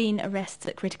 Have there been arrests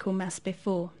at critical mass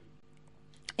before?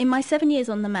 In my 7 years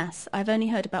on the mass, I've only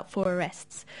heard about 4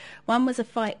 arrests. One was a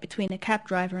fight between a cab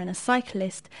driver and a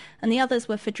cyclist, and the others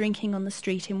were for drinking on the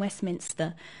street in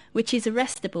Westminster, which is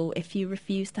arrestable if you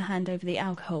refuse to hand over the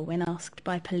alcohol when asked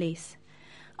by police.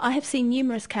 I have seen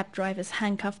numerous cab drivers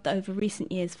handcuffed over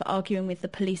recent years for arguing with the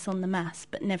police on the mass,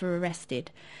 but never arrested.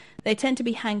 They tend to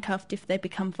be handcuffed if they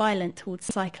become violent towards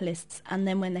cyclists, and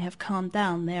then when they have calmed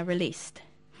down, they are released.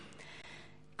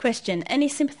 Question. Any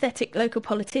sympathetic local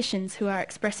politicians who are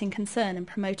expressing concern and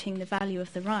promoting the value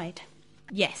of the ride?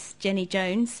 Yes, Jenny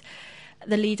Jones,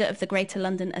 the leader of the Greater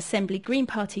London Assembly Green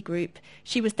Party group.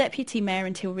 She was deputy mayor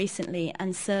until recently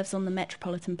and serves on the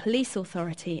Metropolitan Police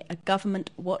Authority, a government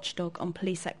watchdog on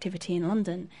police activity in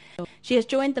London. She has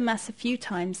joined the mass a few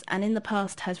times and in the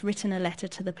past has written a letter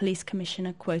to the police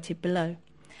commissioner quoted below.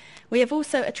 We have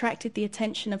also attracted the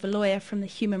attention of a lawyer from the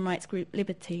human rights group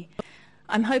Liberty.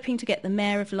 I'm hoping to get the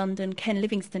Mayor of London, Ken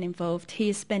Livingstone, involved. He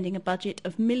is spending a budget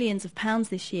of millions of pounds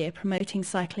this year promoting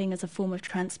cycling as a form of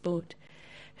transport.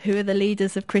 Who are the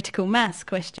leaders of critical mass?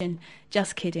 Question.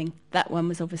 Just kidding. That one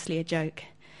was obviously a joke.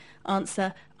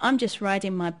 Answer. I'm just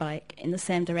riding my bike in the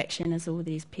same direction as all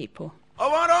these people. I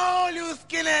want all you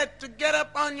skinheads to get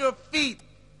up on your feet.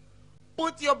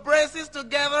 Put your braces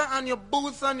together and your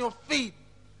boots on your feet.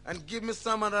 And give me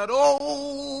some of that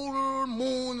old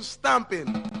moon stomping.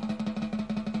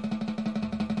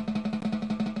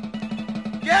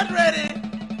 Get ready.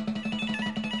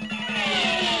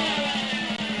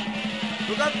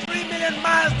 We got 3 million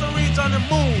miles to reach on the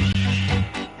moon.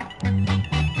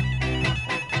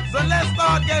 So let's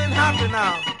start getting happy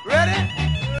now. Ready?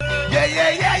 Yeah,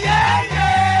 yeah, yeah, yeah,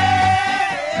 yeah.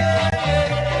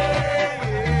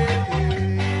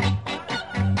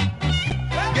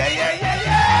 Yeah, yeah, yeah,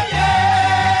 yeah, yeah.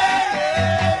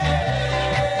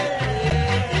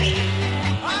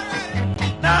 All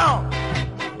right. Now,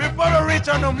 before we reach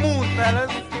on the moon,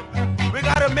 fellas, we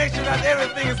gotta make sure that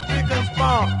everything is spick and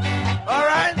span. All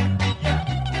right?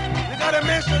 You gotta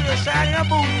make sure you shine your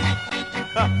boots.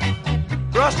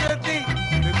 Brush your teeth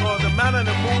because the Man on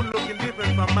the moon looking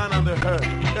different from man on the earth.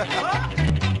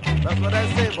 That's what I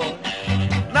say, boy.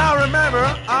 Now remember,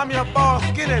 I'm your boss,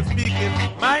 Skinhead speaking.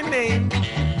 My name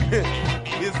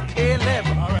is Caleb.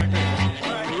 All right.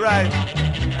 Right.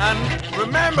 And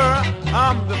remember,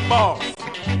 I'm the boss.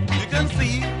 You can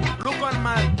see, look on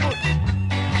my foot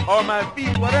or my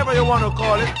feet, whatever you want to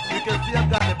call it. You can see I've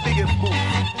got the biggest boots.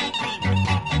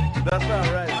 That's all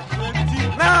right.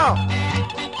 Now,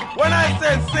 when I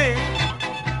say sing,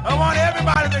 I want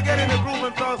everybody to get in the groove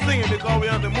and start singing because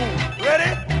we're on the move. Ready?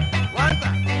 One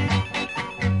time.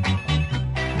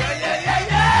 Yeah, yeah, yeah,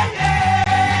 yeah, yeah.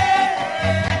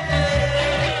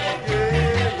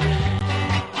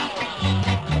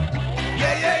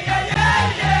 Yeah, yeah, yeah, yeah,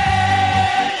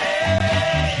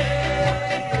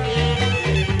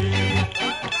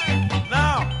 yeah.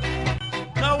 Now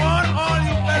I want all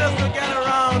you fellas to get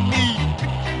around me.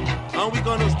 And we're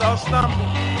gonna start stomping.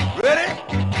 Ready?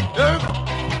 Here we go.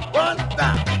 One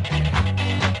time.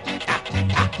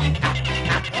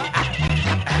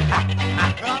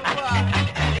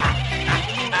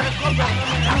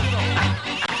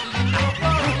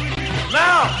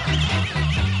 Now,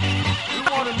 we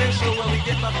want to make sure when we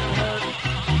get back to the herd,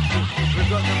 we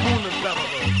got the moon in front of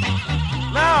us.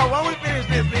 Now, when we finish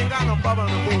this, we ain't got no bubble on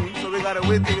the moon, so we gotta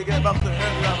wait till we get back to the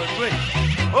herd to have a drink.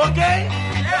 Okay?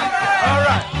 Yeah. All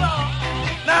right.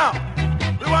 Now,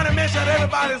 we want to make sure that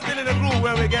everybody's still in the groove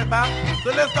when we get back.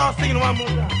 So let's start singing one more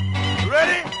time.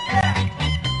 Ready? Yeah.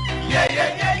 Yeah,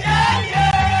 yeah, yeah, yeah, yeah.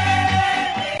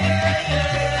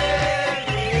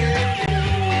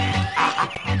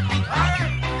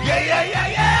 Yeah, yeah, yeah, yeah,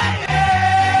 yeah.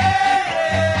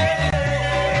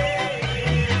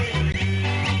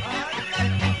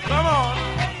 Come on.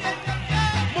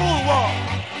 Moonwalk.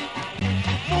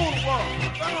 Moonwalk.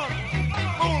 Come on.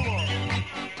 Moonwalk.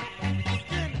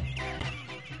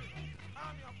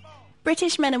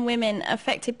 British men and women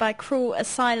affected by cruel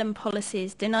asylum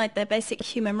policies, denied their basic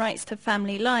human rights to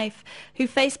family life, who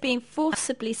face being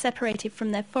forcibly separated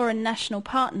from their foreign national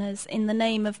partners in the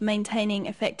name of maintaining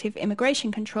effective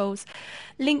immigration controls,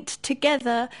 linked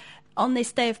together on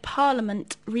this day of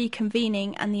Parliament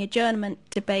reconvening and the adjournment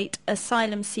debate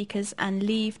asylum seekers and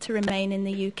leave to remain in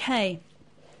the UK.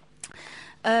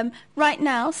 Right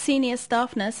now, senior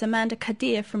staff nurse Amanda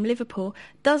Kadir from Liverpool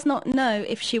does not know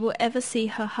if she will ever see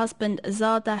her husband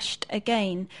Zardasht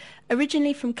again.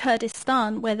 Originally from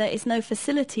Kurdistan, where there is no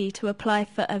facility to apply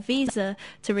for a visa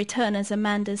to return as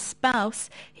Amanda's spouse,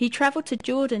 he travelled to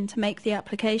Jordan to make the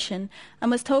application and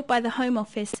was told by the Home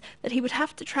Office that he would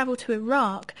have to travel to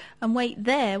Iraq and wait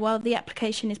there while the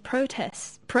application is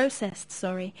processed.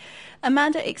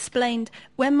 Amanda explained,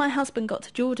 "When my husband got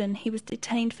to Jordan, he was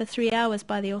detained for 3 hours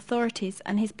by the authorities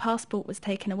and his passport was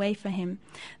taken away for him.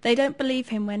 They don't believe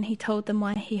him when he told them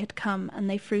why he had come and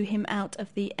they threw him out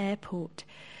of the airport."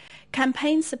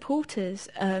 Campaign supporters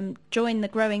join the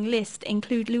growing list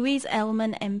include Louise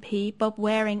Ellman MP, Bob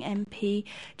Waring MP,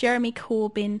 Jeremy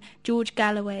Corbyn, George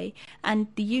Galloway and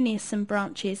the Unison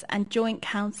branches and Joint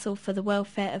Council for the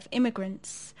Welfare of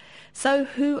Immigrants. So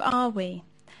who are we?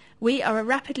 We are a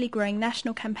rapidly growing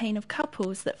national campaign of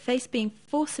couples that face being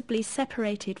forcibly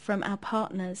separated from our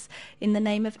partners in the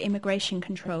name of immigration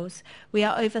controls. We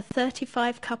are over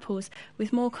 35 couples,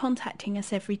 with more contacting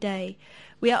us every day.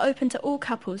 We are open to all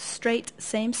couples, straight,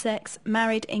 same-sex,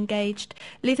 married, engaged,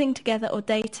 living together or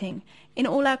dating. In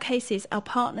all our cases, our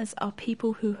partners are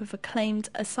people who have claimed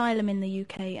asylum in the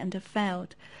UK and have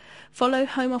failed. Follow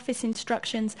Home Office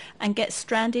instructions and get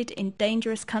stranded in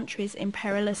dangerous countries in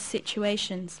perilous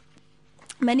situations.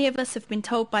 Many of us have been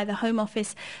told by the Home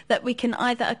Office that we can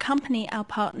either accompany our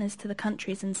partners to the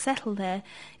countries and settle there,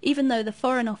 even though the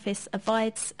Foreign Office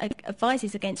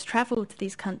advises against travel to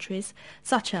these countries,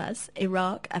 such as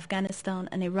Iraq, Afghanistan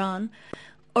and Iran,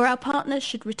 or our partners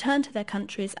should return to their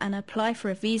countries and apply for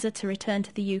a visa to return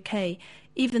to the UK,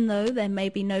 even though there may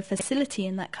be no facility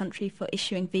in that country for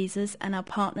issuing visas and our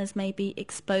partners may be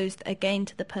exposed again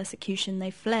to the persecution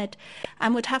they fled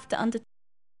and would have to undertake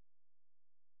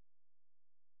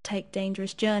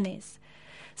dangerous journeys.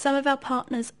 Some of our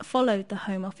partners followed the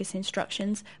Home Office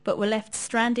instructions but were left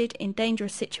stranded in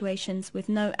dangerous situations with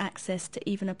no access to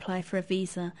even apply for a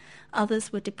visa.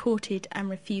 Others were deported and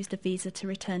refused a visa to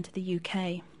return to the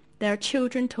UK. There are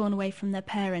children torn away from their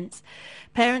parents.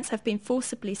 Parents have been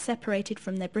forcibly separated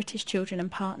from their British children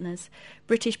and partners.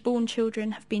 British-born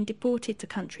children have been deported to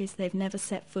countries they've never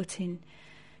set foot in.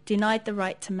 Denied the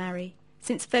right to marry.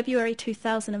 Since February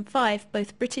 2005,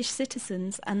 both British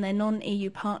citizens and their non-EU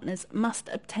partners must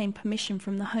obtain permission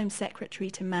from the Home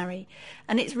Secretary to marry,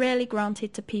 and it's rarely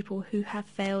granted to people who have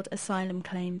failed asylum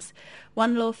claims.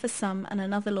 One law for some and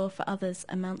another law for others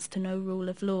amounts to no rule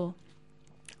of law.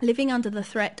 Living under the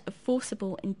threat of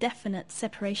forcible, indefinite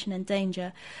separation and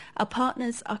danger, our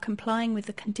partners are complying with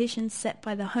the conditions set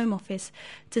by the Home Office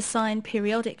to sign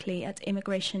periodically at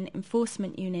immigration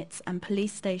enforcement units and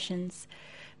police stations.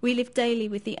 We live daily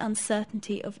with the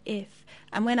uncertainty of if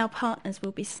and when our partners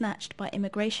will be snatched by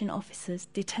immigration officers,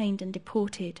 detained and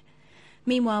deported.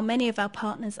 Meanwhile, many of our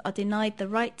partners are denied the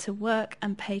right to work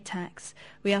and pay tax.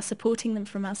 We are supporting them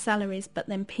from our salaries, but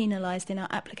then penalised in our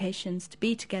applications to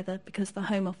be together because the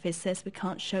Home Office says we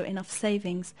can't show enough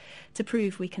savings to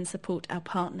prove we can support our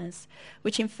partners,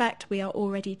 which in fact we are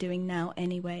already doing now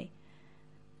anyway.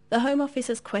 The Home Office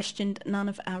has questioned none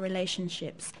of our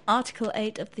relationships. Article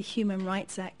 8 of the Human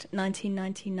Rights Act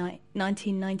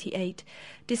 1998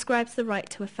 describes the right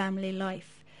to a family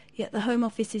life. Yet the Home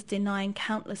Office is denying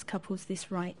countless couples this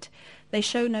right. They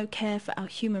show no care for our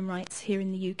human rights here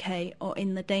in the UK or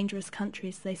in the dangerous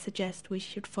countries they suggest we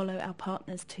should follow our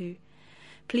partners to.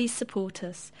 Please support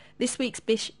us. This week's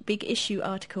Big Issue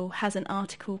article has an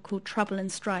article called Trouble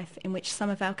and Strife in which some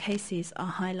of our cases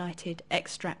are highlighted.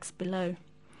 Extracts below.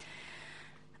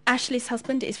 Ashley's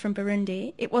husband is from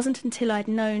Burundi. It wasn't until I'd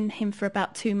known him for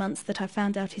about 2 months that I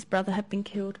found out his brother had been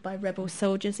killed by rebel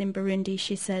soldiers in Burundi,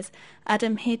 she says.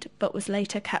 Adam hid but was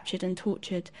later captured and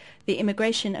tortured. The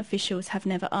immigration officials have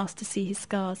never asked to see his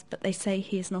scars, but they say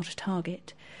he is not a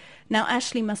target. Now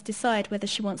Ashley must decide whether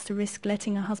she wants to risk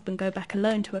letting her husband go back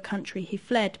alone to a country he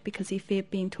fled because he feared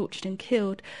being tortured and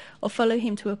killed, or follow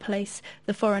him to a place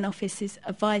the Foreign Office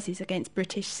advises against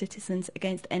British citizens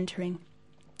against entering.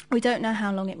 We don't know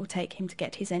how long it will take him to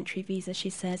get his entry visa, she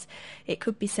says. It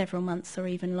could be several months or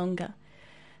even longer.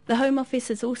 The Home Office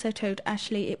has also told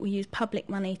Ashley it will use public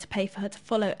money to pay for her to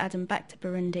follow Adam back to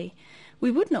Burundi.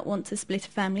 We would not want to split a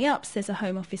family up, says a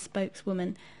Home Office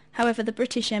spokeswoman. However, the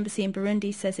British Embassy in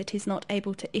Burundi says it is not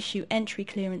able to issue entry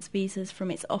clearance visas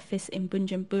from its office in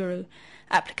Bujumbura.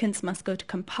 Applicants must go to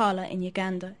Kampala in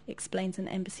Uganda, explains an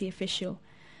embassy official.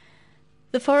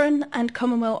 The Foreign and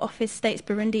Commonwealth Office states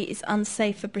Burundi is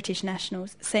unsafe for British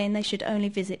nationals, saying they should only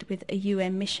visit with a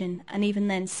UN mission, and even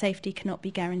then safety cannot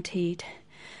be guaranteed.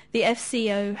 The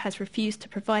FCO has refused to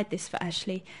provide this for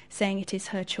Ashley, saying it is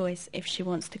her choice if she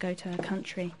wants to go to her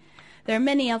country. There are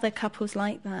many other couples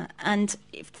like that, and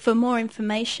for more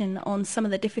information on some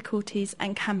of the difficulties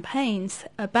and campaigns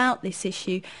about this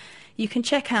issue, you can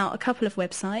check out a couple of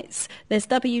websites. There's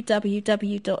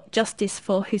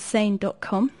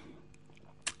www.justiceforhussein.com.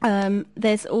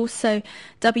 There's also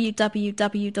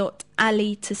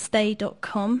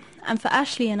www.alitostay.com, and for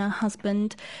Ashley and her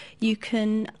husband you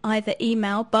can either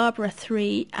email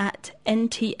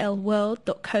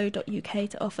barbara3@ntlworld.co.uk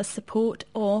to offer support,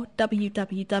 or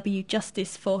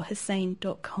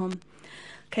www.justiceforhussein.com.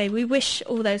 Okay, we wish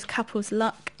all those couples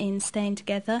luck in staying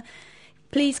together.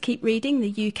 Please keep reading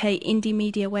the UK Indie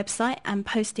Media website and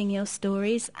posting your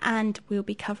stories, and we'll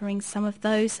be covering some of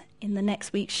those in the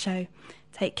next week's show.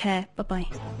 Take care. Bye-bye.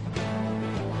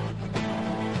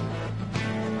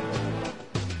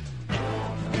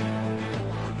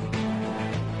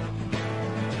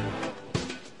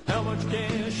 How much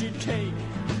can she take?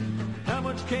 How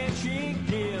much can she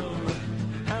give?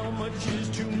 How much is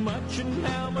too much, and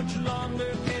how much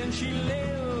longer can she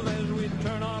live as we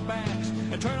turn our backs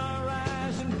and turn our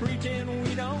eyes and pretend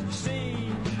we don't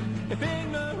see? If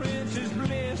ignorance is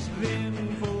bliss,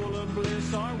 then full of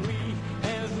bliss are we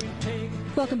as we take.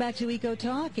 Welcome back to Eco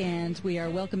Talk, and we are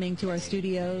welcoming to our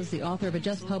studios the author of a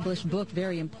just-published book,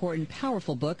 very important,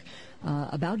 powerful book,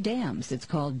 about dams. It's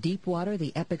called Deep Water,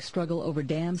 The Epic Struggle Over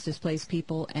Dams, Displaced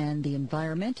People, and the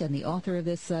Environment. And the author of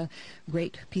this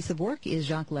great piece of work is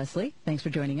Jacques Leslie. Thanks for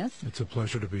joining us. It's a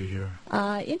pleasure to be here.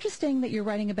 Interesting that you're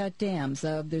writing about dams.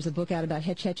 There's a book out about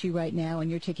Hetch Hetchy right now, and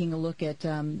you're taking a look at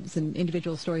some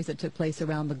individual stories that took place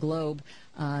around the globe,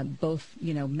 both,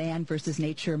 man versus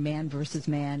nature, man versus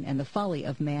man, and the folly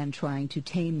of man trying to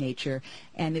tame nature.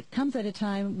 And it comes at a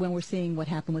time when we're seeing what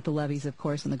happened with the levees, of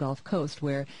course, on the Gulf Coast,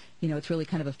 where it's really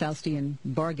kind of a Faustian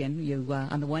bargain. You,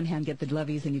 on the one hand, get the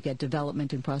levees and you get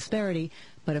development and prosperity,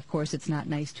 but of course it's not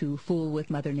nice to fool with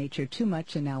Mother Nature too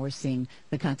much, and now we're seeing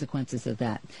the consequences of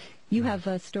that. You have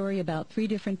a story about 3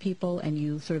 different people, and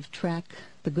you sort of track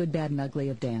the good, bad, and ugly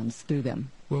of dams through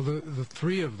them. Well, the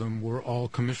 3 of them were all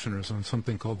commissioners on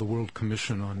something called the World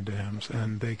Commission on Dams,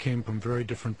 and they came from very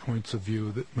different points of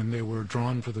view. That when they were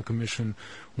drawn for the commission,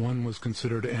 one was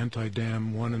considered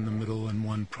anti-dam, one in the middle, and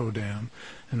one pro-dam.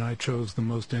 And I chose the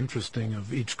most interesting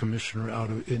of each commissioner out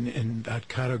of in that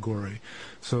category,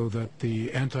 so that the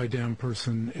the anti-dam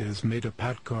person is Meta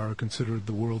Patkar, considered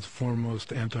the world's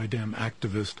foremost anti-dam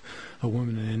activist, a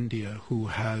woman in India who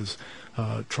has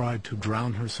tried to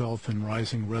drown herself in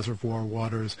rising reservoir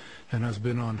waters and has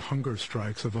been on hunger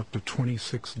strikes of up to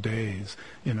 26 days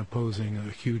in opposing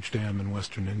a huge dam in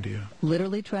western India.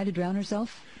 Literally tried to drown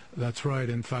herself? That's right.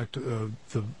 In fact,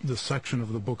 the section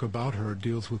of the book about her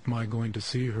deals with my going to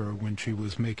see her when she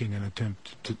was making an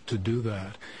attempt to do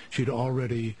that. She'd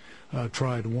already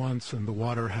tried once, and the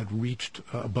water had reached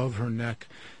above her neck,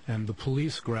 and the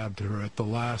police grabbed her at the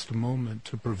last moment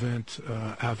to prevent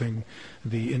having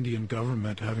the Indian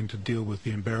government having to deal with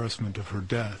the embarrassment of her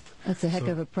death. That's a heck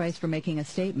of a price for making a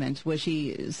statement. Was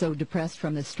she so depressed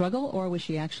from the struggle, or was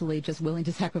she actually just willing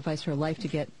to sacrifice her life to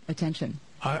get attention?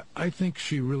 I think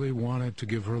she really wanted to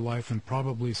give her life, and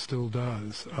probably still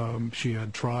does. She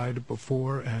had tried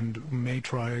before and may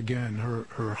try again.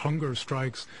 Her hunger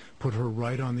strikes put her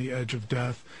right on the edge of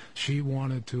death. She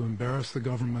wanted to embarrass the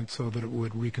government so that it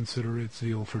would reconsider its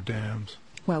zeal for dams.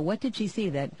 Well, what did she see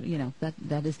that,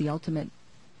 that is the ultimate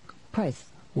price?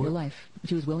 Your life.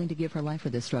 She was willing to give her life for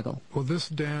this struggle. Well, this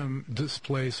dam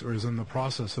is in the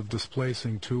process of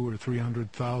displacing 200,000 or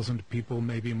 300,000 people,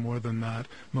 maybe more than that.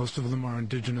 Most of them are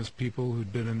indigenous people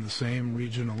who'd been in the same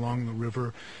region along the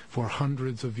river for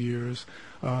hundreds of years,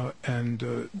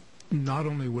 and not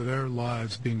only were their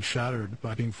lives being shattered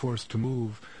by being forced to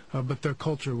move, but their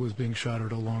culture was being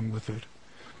shattered along with it.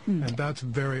 And that's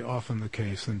very often the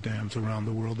case in dams around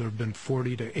the world. There have been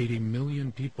 40 to 80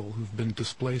 million people who've been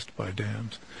displaced by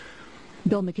dams.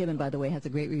 Bill McKibben, by the way, has a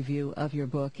great review of your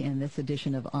book in this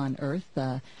edition of On Earth,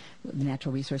 the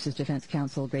Natural Resources Defense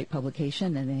Council, great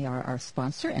publication, and they are our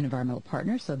sponsor and environmental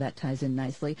partner, so that ties in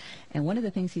nicely. And one of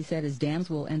the things he said is dams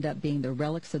will end up being the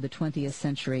relics of the 20th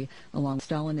century, along with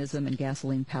Stalinism and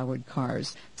gasoline-powered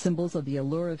cars, symbols of the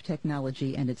allure of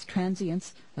technology and its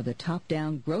transience, of the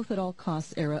top-down,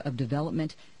 growth-at-all-costs era of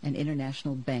development and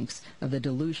international banks, of the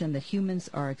delusion that humans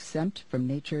are exempt from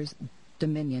nature's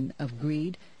dominion of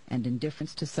greed and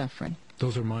indifference to suffering.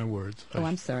 Those are my words. Oh,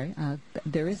 I'm sorry.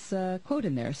 There is a quote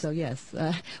in there, so yes.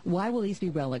 Why will these be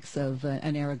relics of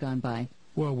an era gone by?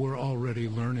 Well, we're already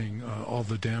learning all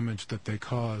the damage that they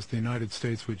cause. The United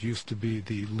States, which used to be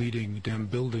the leading dam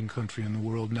building country in the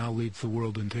world, now leads the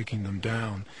world in taking them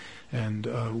down. And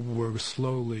we're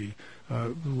slowly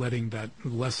letting that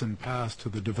lesson pass to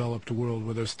the developed world,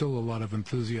 where there's still a lot of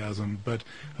enthusiasm, but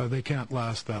they can't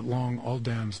last that long. All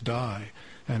dams die,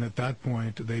 and at that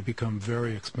point they become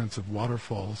very expensive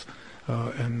waterfalls,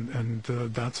 and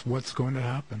that's what's going to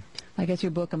happen. I guess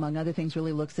your book, among other things,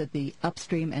 really looks at the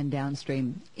upstream and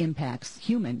downstream impacts,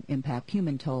 human impact,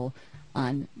 human toll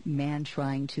on man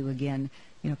trying to, again,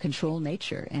 control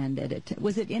nature. And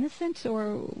was it innocent,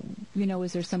 or,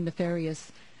 is there some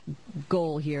nefarious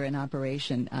goal here in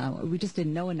operation? We just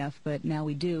didn't know enough, but now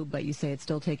we do, but you say it's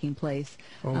still taking place.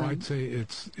 Oh, I'd say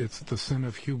it's the sin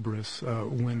of hubris.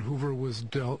 When Hoover was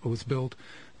built,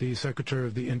 the Secretary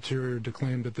of the Interior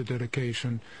declaimed at the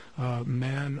dedication,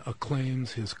 man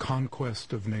acclaims his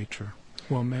conquest of nature.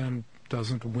 Well, man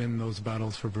doesn't win those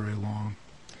battles for very long.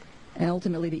 And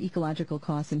ultimately, the ecological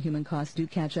costs and human costs do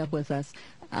catch up with us.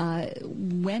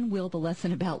 When will the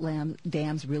lesson about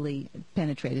dams really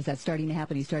penetrate? Is that starting to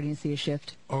happen? Are you starting to see a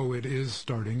shift? Oh, it is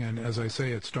starting, and as I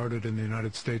say, it started in the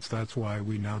United States. That's why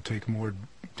we now take more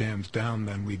dams down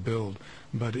than we build.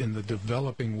 But in the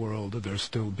developing world, they're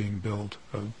still being built.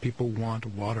 People want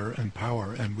water and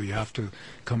power, and we have to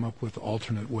come up with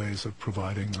alternate ways of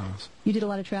providing those. You did a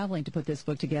lot of traveling to put this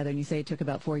book together, and you say it took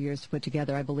about 4 years to put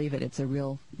together. I believe it. It's a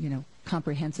real,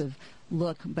 comprehensive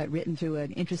look, but written through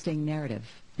an interesting narrative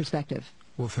perspective.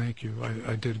 Well, thank you.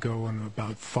 I did go on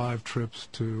about 5 trips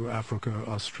to Africa,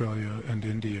 Australia, and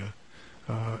India,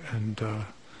 and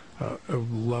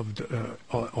loved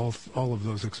all of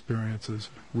those experiences.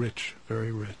 Rich,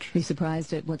 very rich. Are you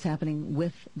surprised at what's happening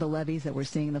with the levees, that we're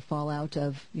seeing the fallout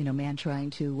of, man trying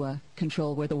to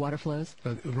control where the water flows?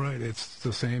 Right. It's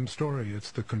the same story.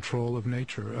 It's the control of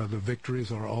nature. The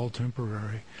victories are all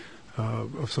temporary.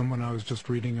 Someone I was just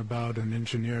reading about, an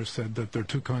engineer, said that there are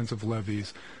 2 kinds of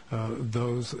levees,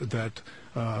 those that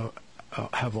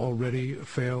have already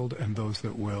failed and those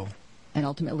that will. And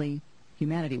ultimately,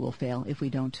 humanity will fail if we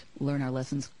don't learn our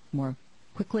lessons more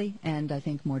quickly and, I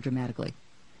think, more dramatically.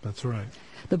 That's right.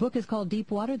 The book is called Deep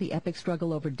Water, The Epic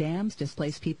Struggle Over Dams,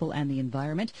 Displaced People, and the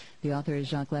Environment. The author is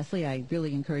Jacques Leslie. I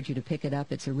really encourage you to pick it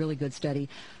up. It's a really good study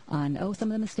on, some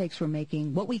of the mistakes we're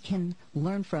making, what we can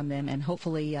learn from them, and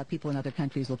hopefully people in other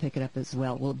countries will pick it up as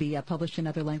well. Will it be published in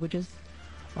other languages?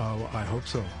 I hope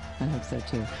so. I hope so,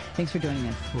 too. Thanks for joining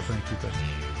us. Well, thank you,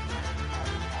 Betty.